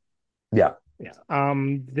division. Yeah. Yeah.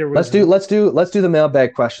 There Let's was do let's do let's do the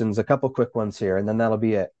mailbag questions. A couple quick ones here, and then that'll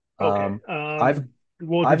be it. okay. I've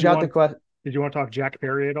Well, I've got the question. did you want to talk Jack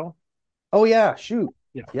Perry at all? Oh yeah, shoot.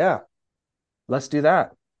 Yeah. Yeah, let's do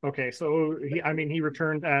that. Okay. So I mean, he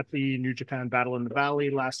returned at the New Japan Battle in the Valley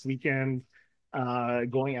last weekend,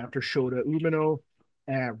 going after Shota Umino,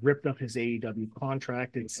 and ripped up his AEW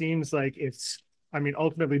contract. It seems like I mean,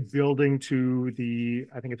 ultimately building to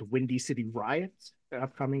I think it's Windy City Riots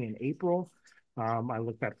upcoming in April. I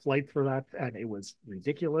looked at flight for that and it was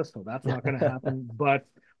ridiculous. So that's not going to happen. But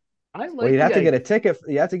I Well, like you'd the have to get idea, a ticket.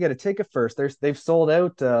 You have to get a ticket first. They've sold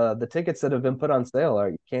out the tickets that have been put on sale. Or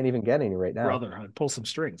you can't even get any right now. brother. I'd pull some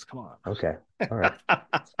strings. Come on. Okay. All right.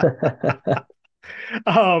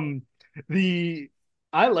 um, the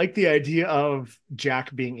I like the idea of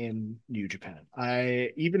Jack being in New Japan.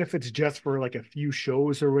 Even if it's just for like a few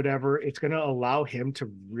shows or whatever, it's going to allow him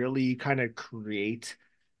to really kind of create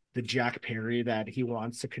the Jack Perry that he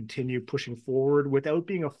wants to continue pushing forward without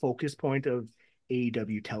being a focus point of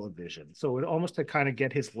AEW television. So it almost to kind of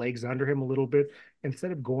get his legs under him a little bit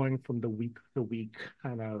instead of going from the week to week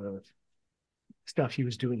kind of stuff he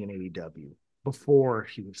was doing in AEW before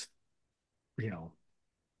he was, you know,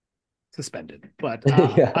 suspended. But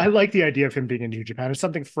I Yeah. like the idea of him being in New Japan. It's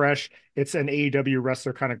something fresh. It's an AEW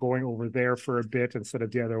wrestler kind of going over there for a bit instead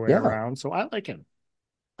of the other way Yeah. around. So I like him.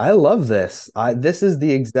 I love this. This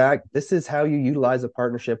is how you utilize a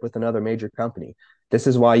partnership with another major company. This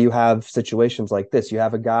is why you have situations like this. You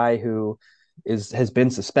have a guy who has been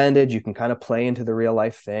suspended. You can kind of play into the real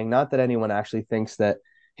life thing. Not that anyone actually thinks that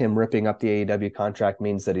him ripping up the AEW contract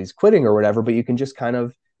means that he's quitting or whatever, but you can just kind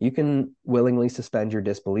of you can willingly suspend your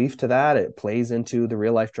disbelief to that. It plays into the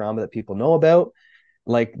real life drama that people know about.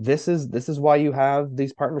 Like this is why you have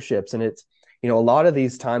these partnerships. And it's, a lot of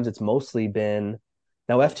these times it's mostly been,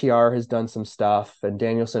 now FTR has done some stuff and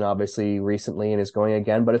Danielson obviously recently and is going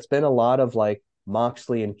again, but it's been a lot of like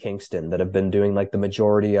Moxley and Kingston that have been doing like the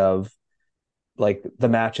majority of like the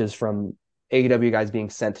matches from AEW guys being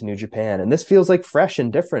sent to New Japan. And this feels like fresh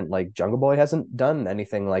and different. Like Jungle Boy hasn't done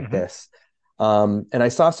anything like Mhm. this. And I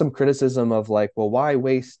saw some criticism of like, well, why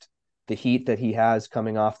waste the heat that he has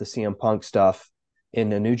coming off the CM Punk stuff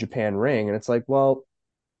in a New Japan ring? And it's like, well,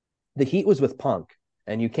 the heat was with Punk,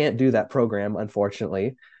 and you can't do that program,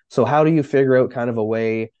 unfortunately. So how do you figure out kind of a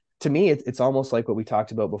way? To me, it's almost like what we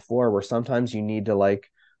talked about before, where sometimes you need to like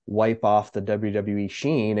wipe off the WWE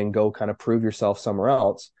sheen and go kind of prove yourself somewhere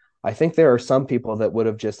else. I think there are some people that would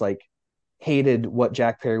have just like hated what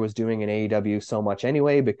Jack Perry was doing in AEW so much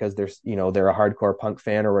anyway because they're a hardcore Punk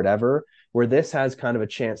fan or whatever. Where this has kind of a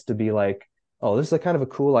chance to be like, oh, this is a kind of a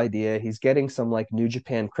cool idea. He's getting some like New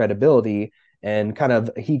Japan credibility and kind of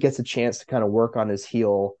he gets a chance to kind of work on his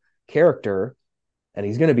heel character. And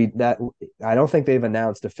he's going to be that. I don't think they've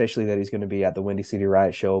announced officially that he's going to be at the Windy City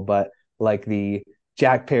Riot show, but like the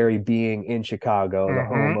Jack Perry being in Chicago, the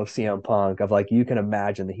home Mhm. of CM Punk, of like you can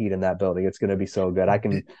imagine the heat in that building. It's going to be so good.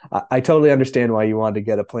 I totally understand why you wanted to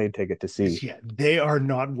get a plane ticket to see. Yeah, they are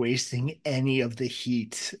not wasting any of the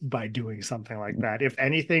heat by doing something like that. If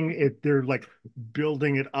anything, they're like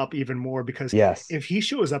building it up even more because Yes. if he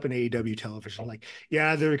shows up in AEW television, like,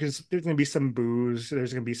 yeah, there's going to be some boos,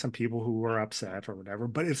 there's going to be some people who are upset or whatever,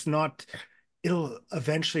 but it's not, it'll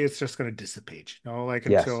eventually, it's just going to dissipate, like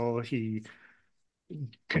Yes. until he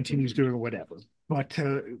continues doing whatever. But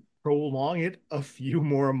to prolong it a few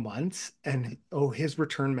more months and his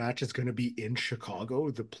return match is going to be in Chicago,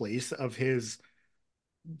 the place of his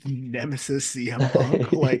nemesis CM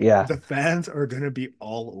Punk, like Yeah. the fans are gonna be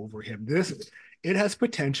all over him. It has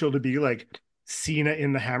potential to be like Cena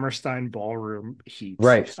in the Hammerstein ballroom heat,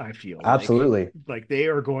 Right. I feel Absolutely. like they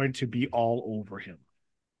are going to be all over him.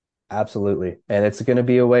 Absolutely. And it's going to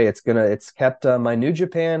be a way. It's kept my New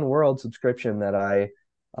Japan World subscription that I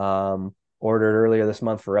ordered earlier this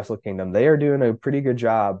month for Wrestle Kingdom. They are doing a pretty good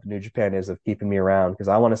job, New Japan is, of keeping me around because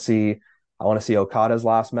I want to see Okada's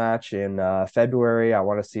last match in February. I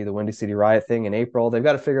want to see the Windy City Riot thing in April. They've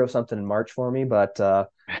got to figure out something in March for me, but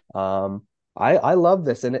I love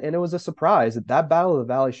this, and it was a surprise that Battle of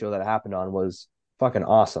the Valley show that happened on was fucking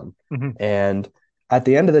awesome. Mhm. And at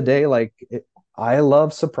the end of the day, I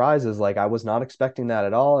love surprises. Like I was not expecting that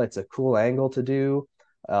at all. It's a cool angle to do.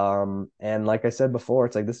 And like I said before,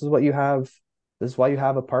 it's like this is what you have. This is why you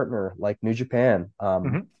have a partner like New Japan.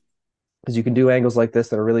 Mhm. Because you can do angles like this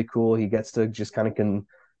that are really cool. He gets to just kind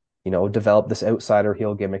of develop this outsider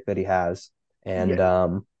heel gimmick that he has. Yeah,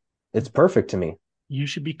 And it's perfect to me. you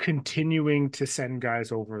should be continuing to send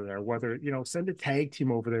guys over there, whether, send a tag team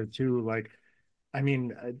over there too. Like, I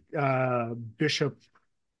mean, Bishop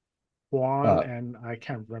Juan Uh and I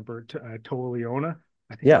can't remember Toa Leona.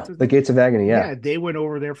 I think that's yeah, his the name. Gates of Agony, yeah, Yeah, they went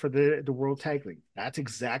over there for the World Tag League. That's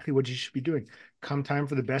exactly what you should be doing. Come time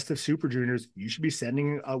for the best of Super Juniors, you should be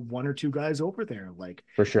sending one or two guys over there. Like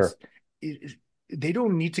for it's sure. it, they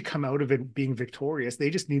don't need to come out of it being victorious. They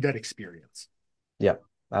just need that experience. Yeah,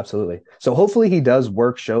 absolutely. So hopefully he does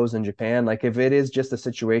work shows in Japan. Like if it is just a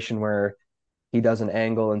situation where he does an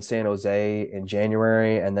angle in San Jose in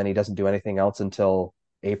January and then he doesn't do anything else until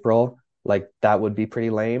April, like that would be pretty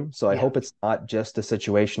lame. So I Yeah. hope it's not just a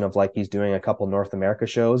situation of like he's doing a couple North America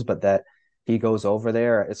shows, but that he goes over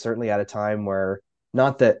there. It's certainly at a time where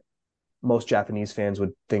not that most Japanese fans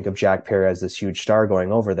would think of Jack Perry as this huge star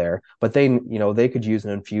going over there, but they could use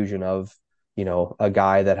an infusion of, a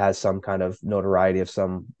guy that has some kind of notoriety of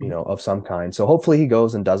some kind. So hopefully he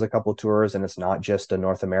goes and does a couple tours and it's not just a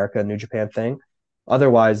North America, New Japan thing.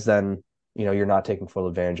 Otherwise, then, you're not taking full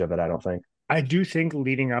advantage of it, I don't think. I do think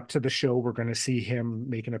leading up to the show, we're going to see him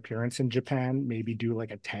make an appearance in Japan, maybe do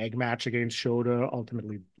like a tag match against Shota,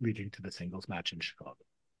 ultimately leading to the singles match in Chicago.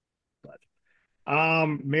 But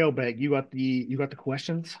mailbag, you got the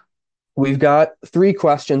questions? We've got three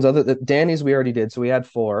questions other than Danny's we already did, so we had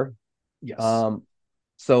four. Yes. Um,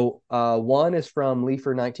 So one is from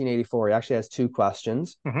Leafer 1984. He actually has two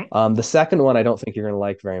questions. Mhm. The second one I don't think you're going to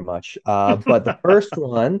like very much. But the first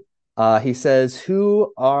one, he says,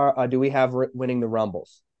 "Who are do we have winning the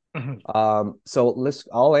Rumbles?" Mhm. So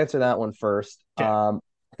I'll answer that one first. Okay.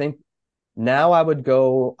 I think now I would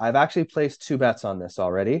go. I've actually placed two bets on this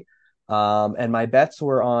already, and my bets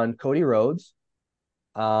were on Cody Rhodes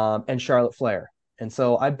and Charlotte Flair. And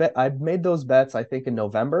so I've made those bets, I think, in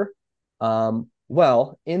November.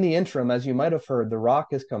 Well, in the interim, as you might have heard, The Rock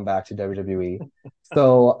has come back to WWE.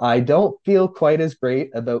 So I don't feel quite as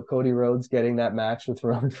great about Cody Rhodes getting that match with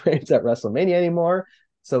Roman Reigns at WrestleMania anymore.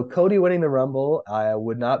 So Cody winning the Rumble, I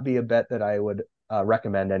would not be a bet that I would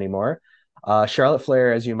recommend anymore. Charlotte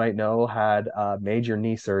Flair, as you might know, had major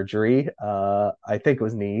knee surgery. I think it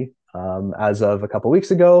was knee as of a couple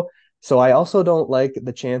weeks ago. So I also don't like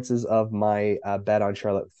the chances of my bet on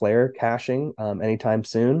Charlotte Flair cashing anytime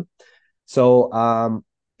soon. So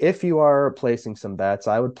if you are placing some bets,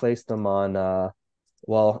 I would place them on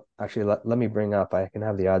well, actually let me bring up, I can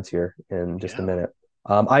have the odds here in just a Yeah. minute.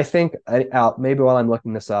 I think maybe while I'm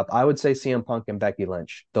looking this up, I would say CM Punk and Becky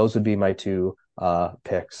Lynch. Those would be my two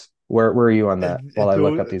picks. Where are you on that while I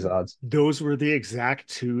look up Those these odds? those were the exact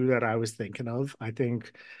two that I was thinking of. I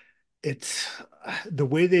think it's the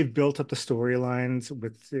way they've built up the storylines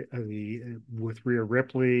with with Rhea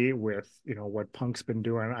Ripley, with what Punk's been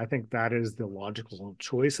doing. I think that is the logical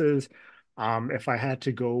choices. If I had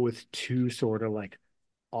to go with two sort of like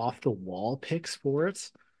off the wall picks for it,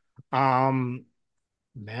 um,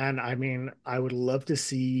 man, I mean, I would love to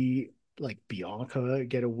see like Bianca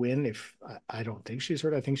get a win. If I don't think she's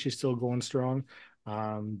hurt, I think she's still going strong.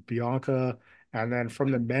 Bianca, and then from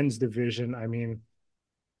the men's division, I mean,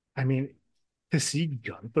 to see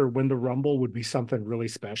Gunther win the Rumble would be something really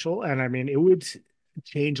special. And I mean, it would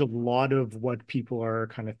change a lot of what people are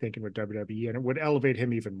kind of thinking with WWE, and it would elevate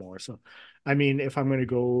him even more. So, I mean, if I'm going to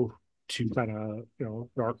go to kind of,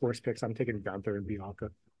 dark horse picks, I'm taking Gunther and Bianca.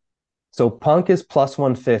 So Punk is plus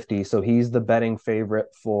 150, so he's the betting favorite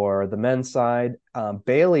for the men's side.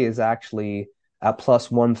 Bailey is actually at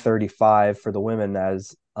plus 135 for the women,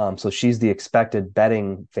 as so she's the expected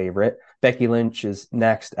betting favorite. Becky Lynch is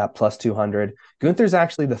next at plus 200. Gunther's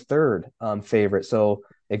actually the third favorite. So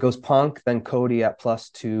it goes Punk, then Cody at plus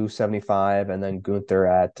 275, and then Gunther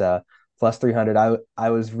at plus 300. I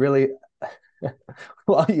was really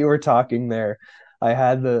while you were talking there, I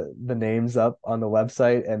had the names up on the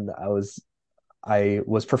website, and I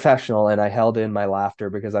was professional and I held in my laughter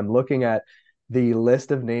because I'm looking at the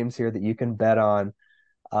list of names here that you can bet on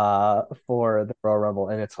for the Royal Rumble,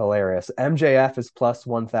 and it's hilarious. MJF is plus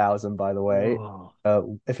 1,000, by the way,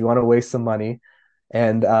 Oh, if you want to waste some money.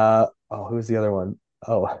 And oh, who's the other one?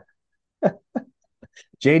 Oh,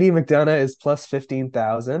 JD McDonough is plus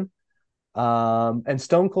 15,000. And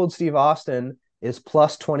Stone Cold Steve Austin is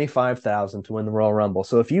plus 25,000 to win the Royal Rumble.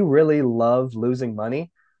 So if you really love losing money,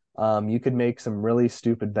 you could make some really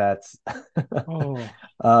stupid bets. oh,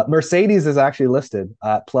 Mercedes is actually listed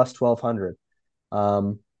at plus 1,200.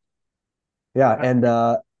 Um, yeah, I,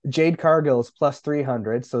 and Jade Cargill is plus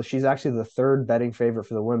 300. So she's actually the third betting favorite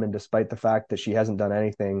for the women, despite the fact that she hasn't done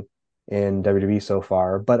anything in WWE so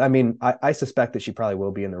far. But I mean, I suspect that she probably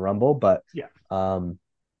will be in the Rumble. But yeah. um,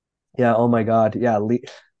 yeah, oh my God. Yeah,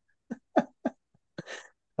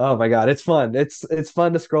 oh my God, it's fun. It's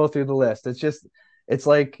fun to scroll through the list. It's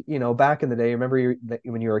like, back in the day, remember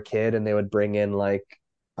when you were a kid and they would bring in like,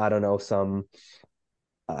 I don't know, some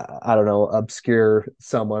I don't know, obscure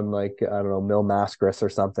someone like, I don't know, Mil Mascaris or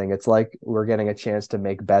something. It's like we're getting a chance to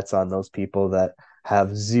make bets on those people that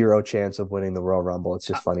have zero chance of winning the Royal Rumble. It's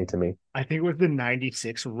just funny to me. I think it was the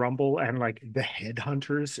 96 Rumble and like the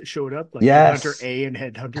Headhunters showed up, like Headhunter Yes. A and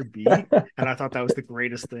Headhunter B. And I thought that was the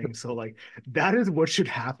greatest thing. So, like, that is what should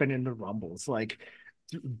happen in the Rumbles. Like,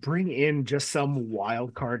 bring in just some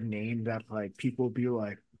wild card name that like people will be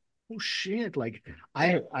like, oh shit. Like,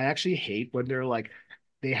 I actually hate when they're like,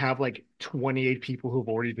 they have like 28 people who've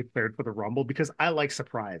already declared for the Rumble because I like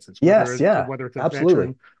surprises, Yes, yeah, whether it's a absolutely.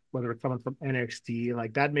 veteran, whether it's someone from NXT,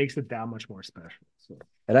 like that makes it that much more special. So.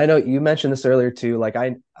 And I know you mentioned this earlier too. Like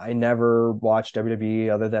I never watched WWE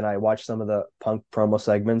other than I watched some of the Punk promo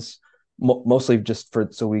segments, mostly just for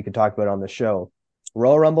so we could talk about it on the show.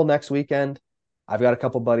 Royal Rumble next weekend. I've got a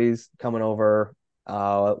couple buddies coming over.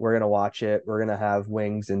 We're gonna watch it. We're gonna have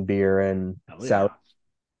wings and beer and Hell salad.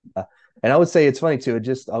 yeah. And I would say it's funny too.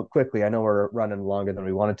 Just quickly, I know we're running longer than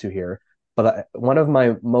we wanted to here, but one of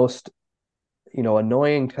my most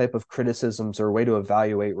annoying type of criticisms or way to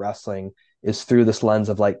evaluate wrestling is through this lens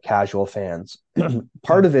of like casual fans.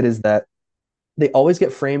 Part Mm. of it is that they always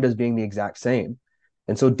get framed as being the exact same.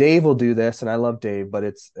 And so Dave will do this, and I love Dave, but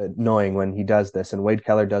it's annoying when he does this. And Wade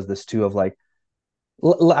Keller does this too, of like,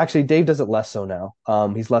 actually, Dave does it less so now.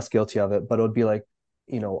 He's less guilty of it, but it would be like,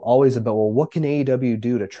 always about, well, what can AEW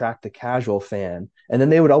do to attract the casual fan? And then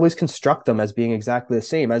they would always construct them as being exactly the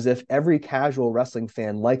same, as if every casual wrestling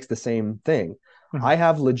fan likes the same thing. Mhm. I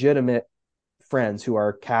have legitimate friends who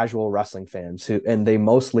are casual wrestling fans and they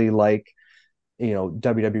mostly like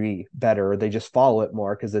WWE better. They just follow it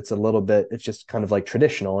more because it's just kind of like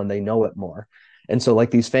traditional and they know it more. And so like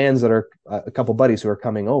these fans that are a couple buddies who are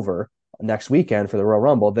coming over next weekend for the Royal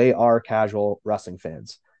Rumble, they are casual wrestling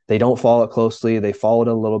fans. They don't follow it closely. They follow it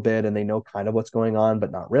a little bit and they know kind of what's going on,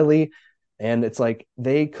 but not really. And it's like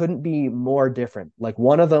they couldn't be more different. Like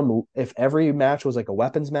one of them, if every match was like a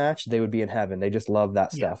weapons match, they would be in heaven. They just love that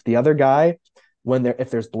Yeah. stuff. The other guy, if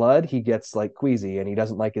there's blood, he gets like queasy and he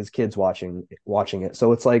doesn't like his kids watching it.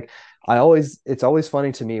 So it's like it's always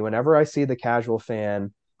funny to me whenever I see the casual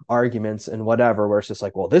fan arguments and whatever, where it's just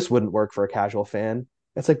like, well, this wouldn't work for a casual fan.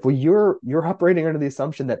 It's like, well, you're operating under the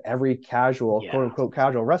assumption that every casual, quote Yeah. unquote,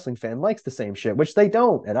 casual wrestling fan likes the same shit, which they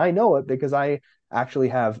don't, and I know it because I actually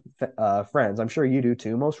have friends. I'm sure you do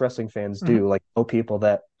too. Most wrestling fans Mhm. do, like know people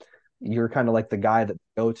that you're kind of like the guy that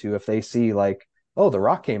they go to if they see like, oh, The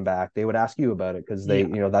Rock came back, they would ask you about it because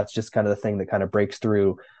Yeah. that's just kind of the thing that kind of breaks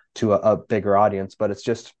through to a bigger audience. But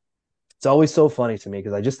it's always so funny to me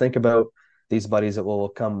because I just think about these buddies that will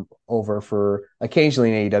come over for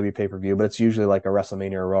occasionally an AEW pay per view, but it's usually like a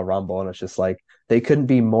WrestleMania or a Royal Rumble, and it's just like they couldn't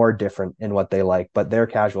be more different in what they like, but they're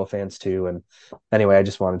casual fans too. And anyway, I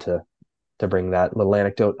just wanted to bring that little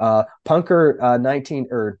anecdote. Punker 19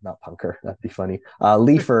 or not Punker, that'd be funny.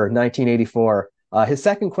 Leafer 1984. His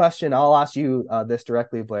second question, I'll ask you this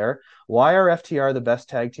directly, Blair. Why are FTR the best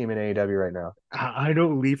tag team in AEW right now? I know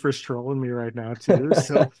Leifer's trolling me right now too.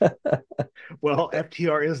 So, well,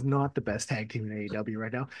 FTR is not the best tag team in AEW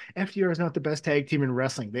right now. FTR is not the best tag team in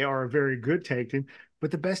wrestling. They are a very good tag team,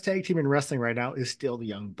 but the best tag team in wrestling right now is still the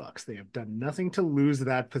Young Bucks. They have done nothing to lose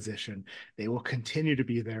that position. They will continue to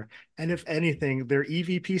be there. And if anything, their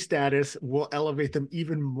EVP status will elevate them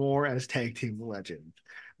even more as tag team legends.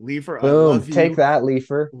 Leifer, I Boom. love Take you. that,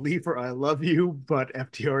 Leafer. Leifer, I love you, but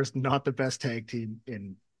FTR is not the best tag team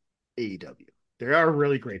in AEW. They are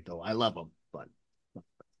really great though. I love them, but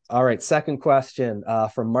All right, second question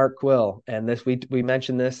from Mark Quill, and this we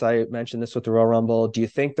mentioned this. I mentioned this with the Royal Rumble. Do you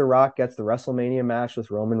think The Rock gets the WrestleMania match with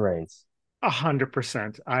Roman Reigns?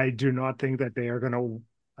 100%. I do not think that they are going to,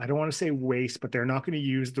 I don't want to say waste, but they're not going to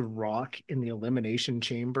use The Rock in the Elimination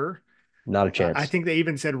Chamber. Not a I chance. think they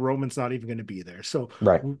even said Roman's not even going to be there. So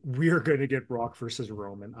Right. we're going to get Rock versus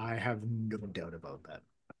Roman. I have no doubt about that.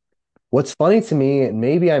 What's funny to me, and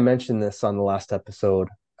maybe I mentioned this on the last episode.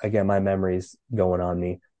 Again, my memory's going on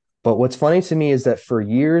me. But what's funny to me is that for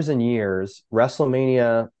years and years,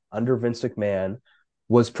 WrestleMania under Vince McMahon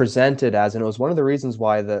was presented as, and it was one of the reasons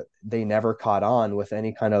why they never caught on with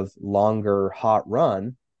any kind of longer hot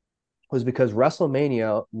run, was because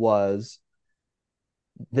WrestleMania was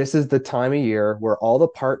this is the time of year where all the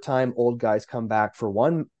part-time old guys come back for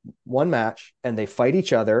one match and they fight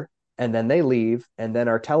each other and then they leave and then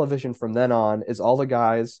our television from then on is all the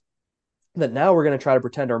guys that now we're going to try to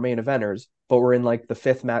pretend are main eventers, but we're in like the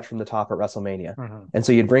fifth match from the top at WrestleMania. Mhm. And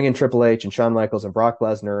so you'd bring in Triple H and Shawn Michaels and Brock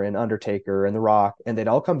Lesnar and Undertaker and The Rock, and they'd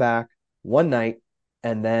all come back one night,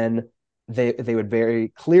 and then they would very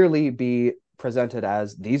clearly be presented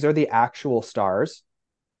as these are the actual stars.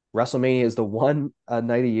 WrestleMania is the one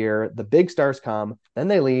night a year. The big stars come, then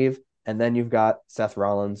they leave, and then you've got Seth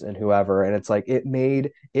Rollins and whoever. And it's like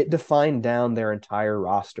it defined down their entire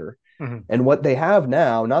roster. Mhm. And what they have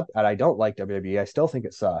now, not that I don't like WWE, I still think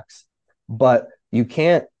it sucks, but you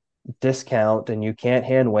can't discount and you can't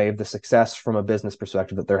hand wave the success from a business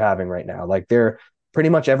perspective that they're having right now. Like they're pretty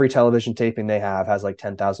much every television taping they have has like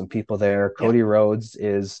 10,000 people there. Yeah. Cody Rhodes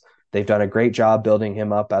is they've done a great job building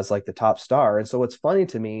him up as like the top star. And so what's funny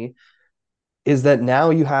to me is that now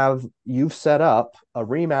you've set up a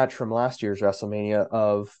rematch from last year's WrestleMania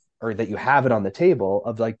or that you have it on the table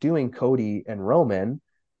of like doing Cody and Roman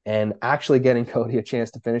and actually getting Cody a chance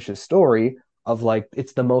to finish his story of like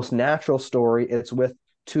it's the most natural story. It's with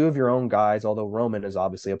two of your own guys, although Roman is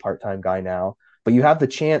obviously a part-time guy now, but you have the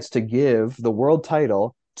chance to give the world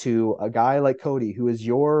title to a guy like Cody who is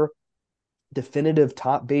your definitive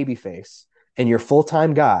top babyface and your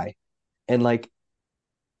full-time guy. And like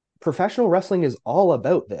professional wrestling is all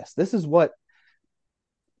about this. This is what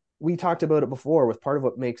we talked about it before with part of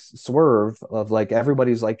what makes Swerve of like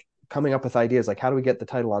everybody's like coming up with ideas like how do we get the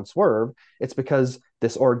title on Swerve? It's because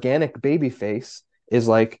this organic baby face is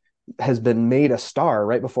like has been made a star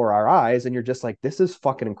right before our eyes, and you're just like, this is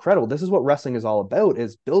fucking incredible. This is what wrestling is all about,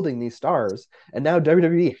 is building these stars. And now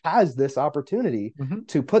WWE has this opportunity Mhm.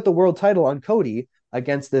 to put the world title on Cody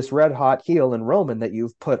against this red hot heel and Roman that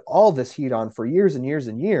you've put all this heat on for years and years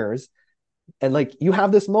and years. And like, you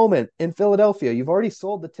have this moment in Philadelphia, you've already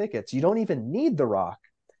sold the tickets, you don't even need The Rock.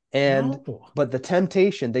 And No. but the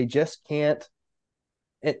temptation, they just can't.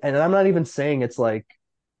 And I'm not even saying it's like,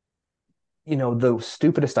 the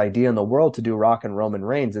stupidest idea in the world to do Rock and Roman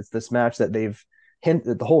Reigns. It's this match that they've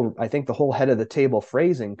hinted, I think the whole head of the table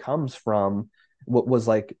phrasing comes from what was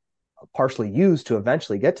like partially used to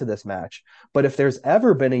eventually get to this match. But if there's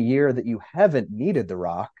ever been a year that you haven't needed The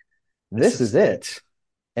Rock, This this is is it. it.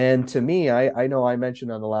 And to me, I know I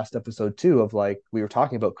mentioned on the last episode too, of like, we were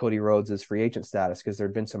talking about Cody Rhodes' free agent status because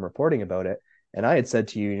there'd been some reporting about it. And I had said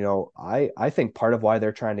to you, I think part of why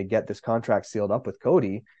they're trying to get this contract sealed up with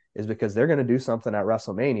Cody is because they're going to do something at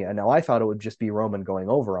WrestleMania. And now I thought it would just be Roman going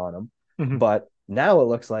over on him. Mhm. But now it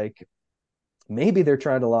looks like maybe they're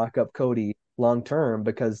trying to lock up Cody long term,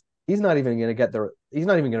 because he's not even going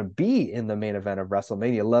to be in the main event of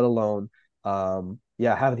WrestleMania, let alone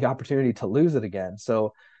have the opportunity to lose it again.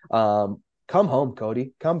 So come home,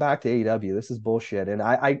 Cody. Come back to AEW. This is bullshit. And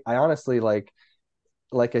I honestly, like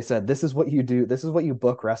I said, this is what you do. This is what you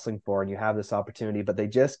book wrestling for, and you have this opportunity, but they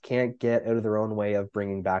just can't get out of their own way of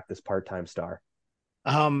bringing back this part-time star.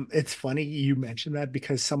 It's funny you mentioned that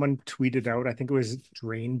because someone tweeted out, I think it was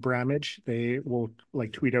Drain Bramage. They will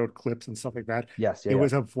like tweet out clips and stuff like that. Yes, yeah, It yeah,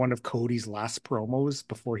 was of one of Cody's last promos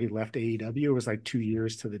before he left AEW. It was like 2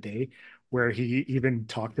 years to the day, where he even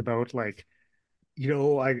talked about like,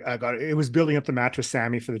 I got it was building up the match with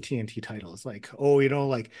Sammy for the TNT title. It's like, oh,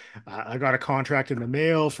 like I got a contract in the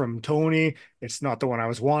mail from Tony. It's not the one I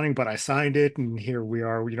was wanting, but I signed it, and here we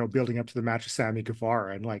are, building up to the match with Sammy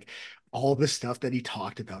Guevara, and like all the stuff that he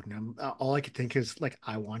talked about. And all I could think is like,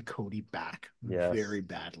 I want Cody back yes. very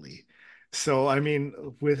badly. So I mean,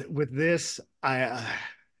 with this, I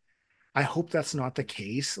hope that's not the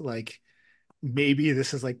case. Like maybe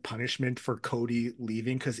this is like punishment for Cody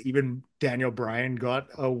leaving because even Daniel Bryan got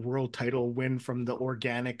a world title win from the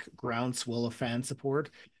organic groundswell of fan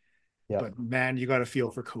support. Yeah. But man, you got to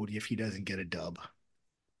feel for Cody if he doesn't get a dub.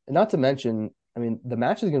 And not to mention, I mean, the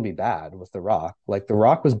match is going to be bad with The Rock. Like, The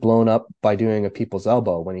Rock was blown up by doing a people's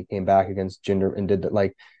elbow when he came back against Jinder and did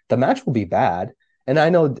like, the match will be bad. And I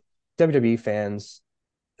know WWE fans,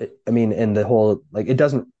 I mean, in the whole, like, it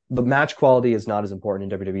doesn't, the match quality is not as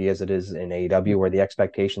important in WWE as it is in AEW, where the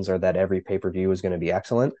expectations are that every pay per view is going to be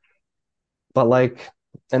excellent. But like,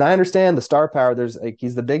 and I understand the star power. There's like,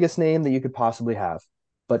 he's the biggest name that you could possibly have.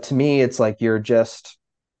 But to me, it's like you're just,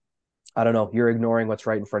 I don't know, you're ignoring what's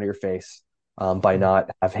right in front of your face, by not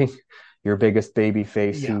having your biggest baby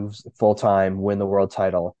face Yeah. who's full time win the world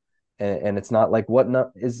title. And it's not like what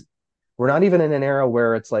not is, we're not even in an era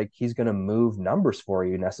where it's like he's going to move numbers for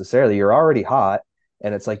you necessarily. You're already hot,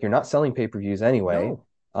 and it's like you're not selling pay per views anyway.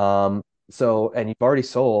 No. Um, and you've already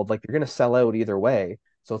sold, like you're going to sell out either way.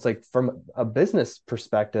 So it's like from a business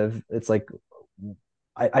perspective, it's like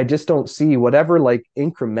I just don't see whatever like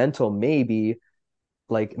incremental maybe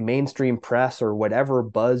like mainstream press or whatever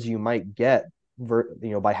buzz you might get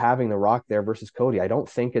by having The Rock there versus Cody. I don't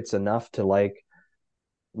think it's enough to like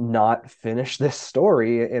not finish this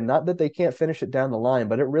story, and not that they can't finish it down the line,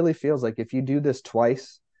 but it really feels like if you do this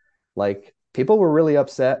twice, like people were really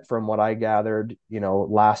upset from what I gathered,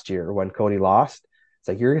 last year when Cody lost. It's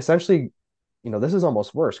like you're essentially, this is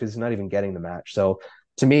almost worse because he's not even getting the match. So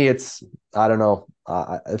to me, it's, I don't know,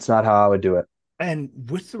 it's not how I would do it. And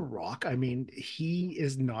with The Rock, I mean, he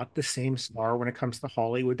is not the same star when it comes to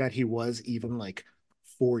Hollywood that he was even like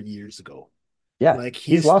 4 years ago. Yeah, Like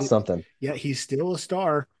he's lost something. yeah, he's still a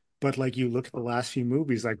star, but like you look at the last few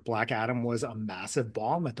movies, like Black Adam was a massive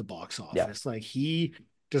bomb at the box Yeah, office. Like he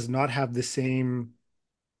does not have the same,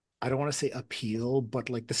 I don't want to say appeal, but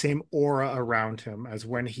like the same aura around him as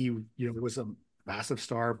when he, was a massive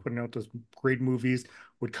star putting out those great movies,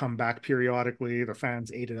 would come back periodically. The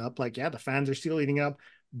fans ate it up. Like, yeah, the fans are still eating up,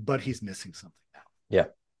 but he's missing something now. yeah.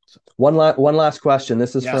 So, One last question.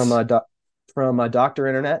 This is from yes. Doctor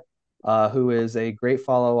Internet, who is a great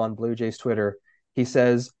follow on Blue Jays Twitter. He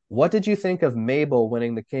says, "What did you think of Mabel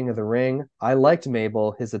winning the King of the Ring? I liked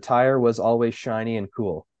Mabel. His attire was always shiny and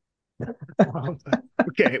cool." Um,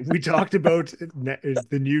 okay, we talked about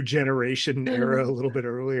the new generation era a little bit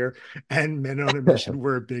earlier, and Men on a Mission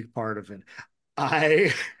were a big part of it.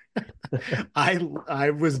 I I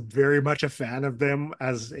was very much a fan of them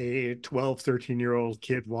as a 12, 13-year-old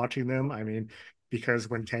kid watching them. I mean, because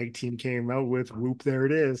when Tag Team came out with Whoop, there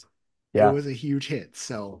it is. it Yeah. was a huge hit.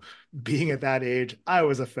 So being at that age, I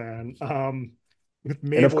was a fan. With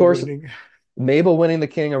And of Mabel course, winning. Mabel winning the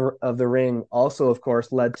King of the Ring also, of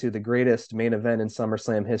course, led to the greatest main event in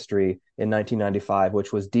SummerSlam history in 1995,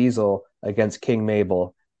 which was Diesel against King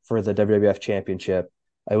Mabel for the WWF Championship.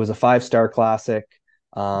 It was a five-star classic,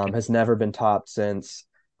 has never been topped since.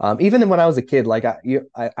 Even when I was a kid, like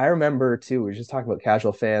I remember too, we were just talking about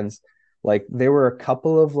casual fans. Like there were a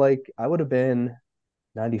couple of like I would have been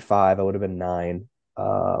 95, I would have been nine.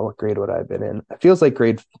 What grade would I have been in? It feels like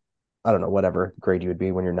grade I don't know, whatever grade you would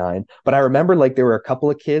be when you're nine. But I remember like there were a couple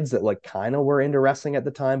of kids that like kind of were into wrestling at the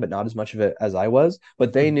time, but not as much of it as I was.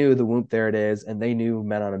 But they knew the Whoop There It Is, and they knew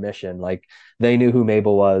Men on a Mission. Like they knew who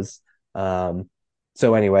Mabel was. Um,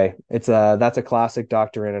 so anyway, it's that's a classic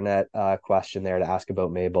Dr. Internet question there to ask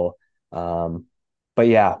about Mabel. Um, but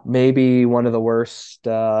yeah, maybe one of the worst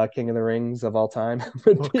King of the Rings of all time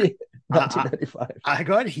would Look, be I, 1995. I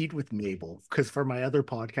got heat with Mabel because for my other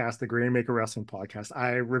podcast, the Grainmaker Wrestling podcast,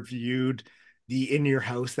 I reviewed the In Your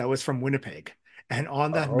House that was from Winnipeg. And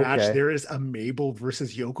on that Oh, match, okay. there is a Mabel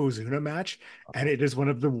versus Yokozuna match, and it is one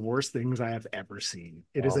of the worst things I have ever seen.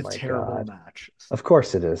 It is Oh a my terrible God. match. Of So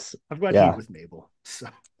course it is. I've got heat Yeah. with Mabel. So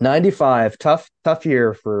 95, tough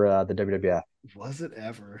year for the WWF. was it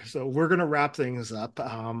ever? So we're gonna wrap things up.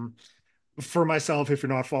 For myself, if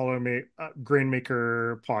you're not following me,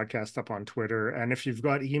 Grainmaker podcast up on Twitter. And if you've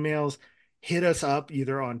got emails, hit us up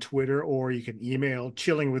either on Twitter or you can email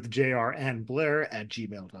chilling with JR and Blair at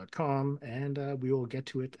gmail.com. And we will get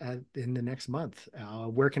to it in the next month.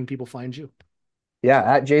 Where can people find you? Yeah,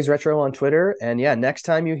 at Jay's Retro on Twitter. And yeah, next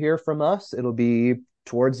time you hear from us, it'll be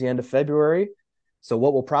towards the end of February. So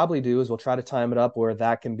what we'll probably do is we'll try to time it up where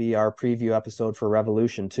that can be our preview episode for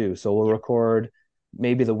Revolution too. So we'll Yeah. record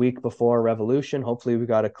maybe the week before Revolution. Hopefully we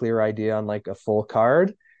got a clear idea on like a full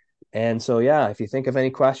card. And so yeah, if you think of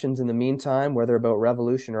any questions in the meantime, whether about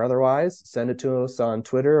Revolution or otherwise, send it to us on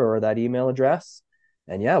Twitter or that email address.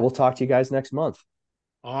 And yeah, we'll talk to you guys next month.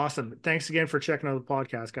 Awesome. Thanks again for checking out the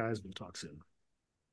podcast, guys. We'll talk soon.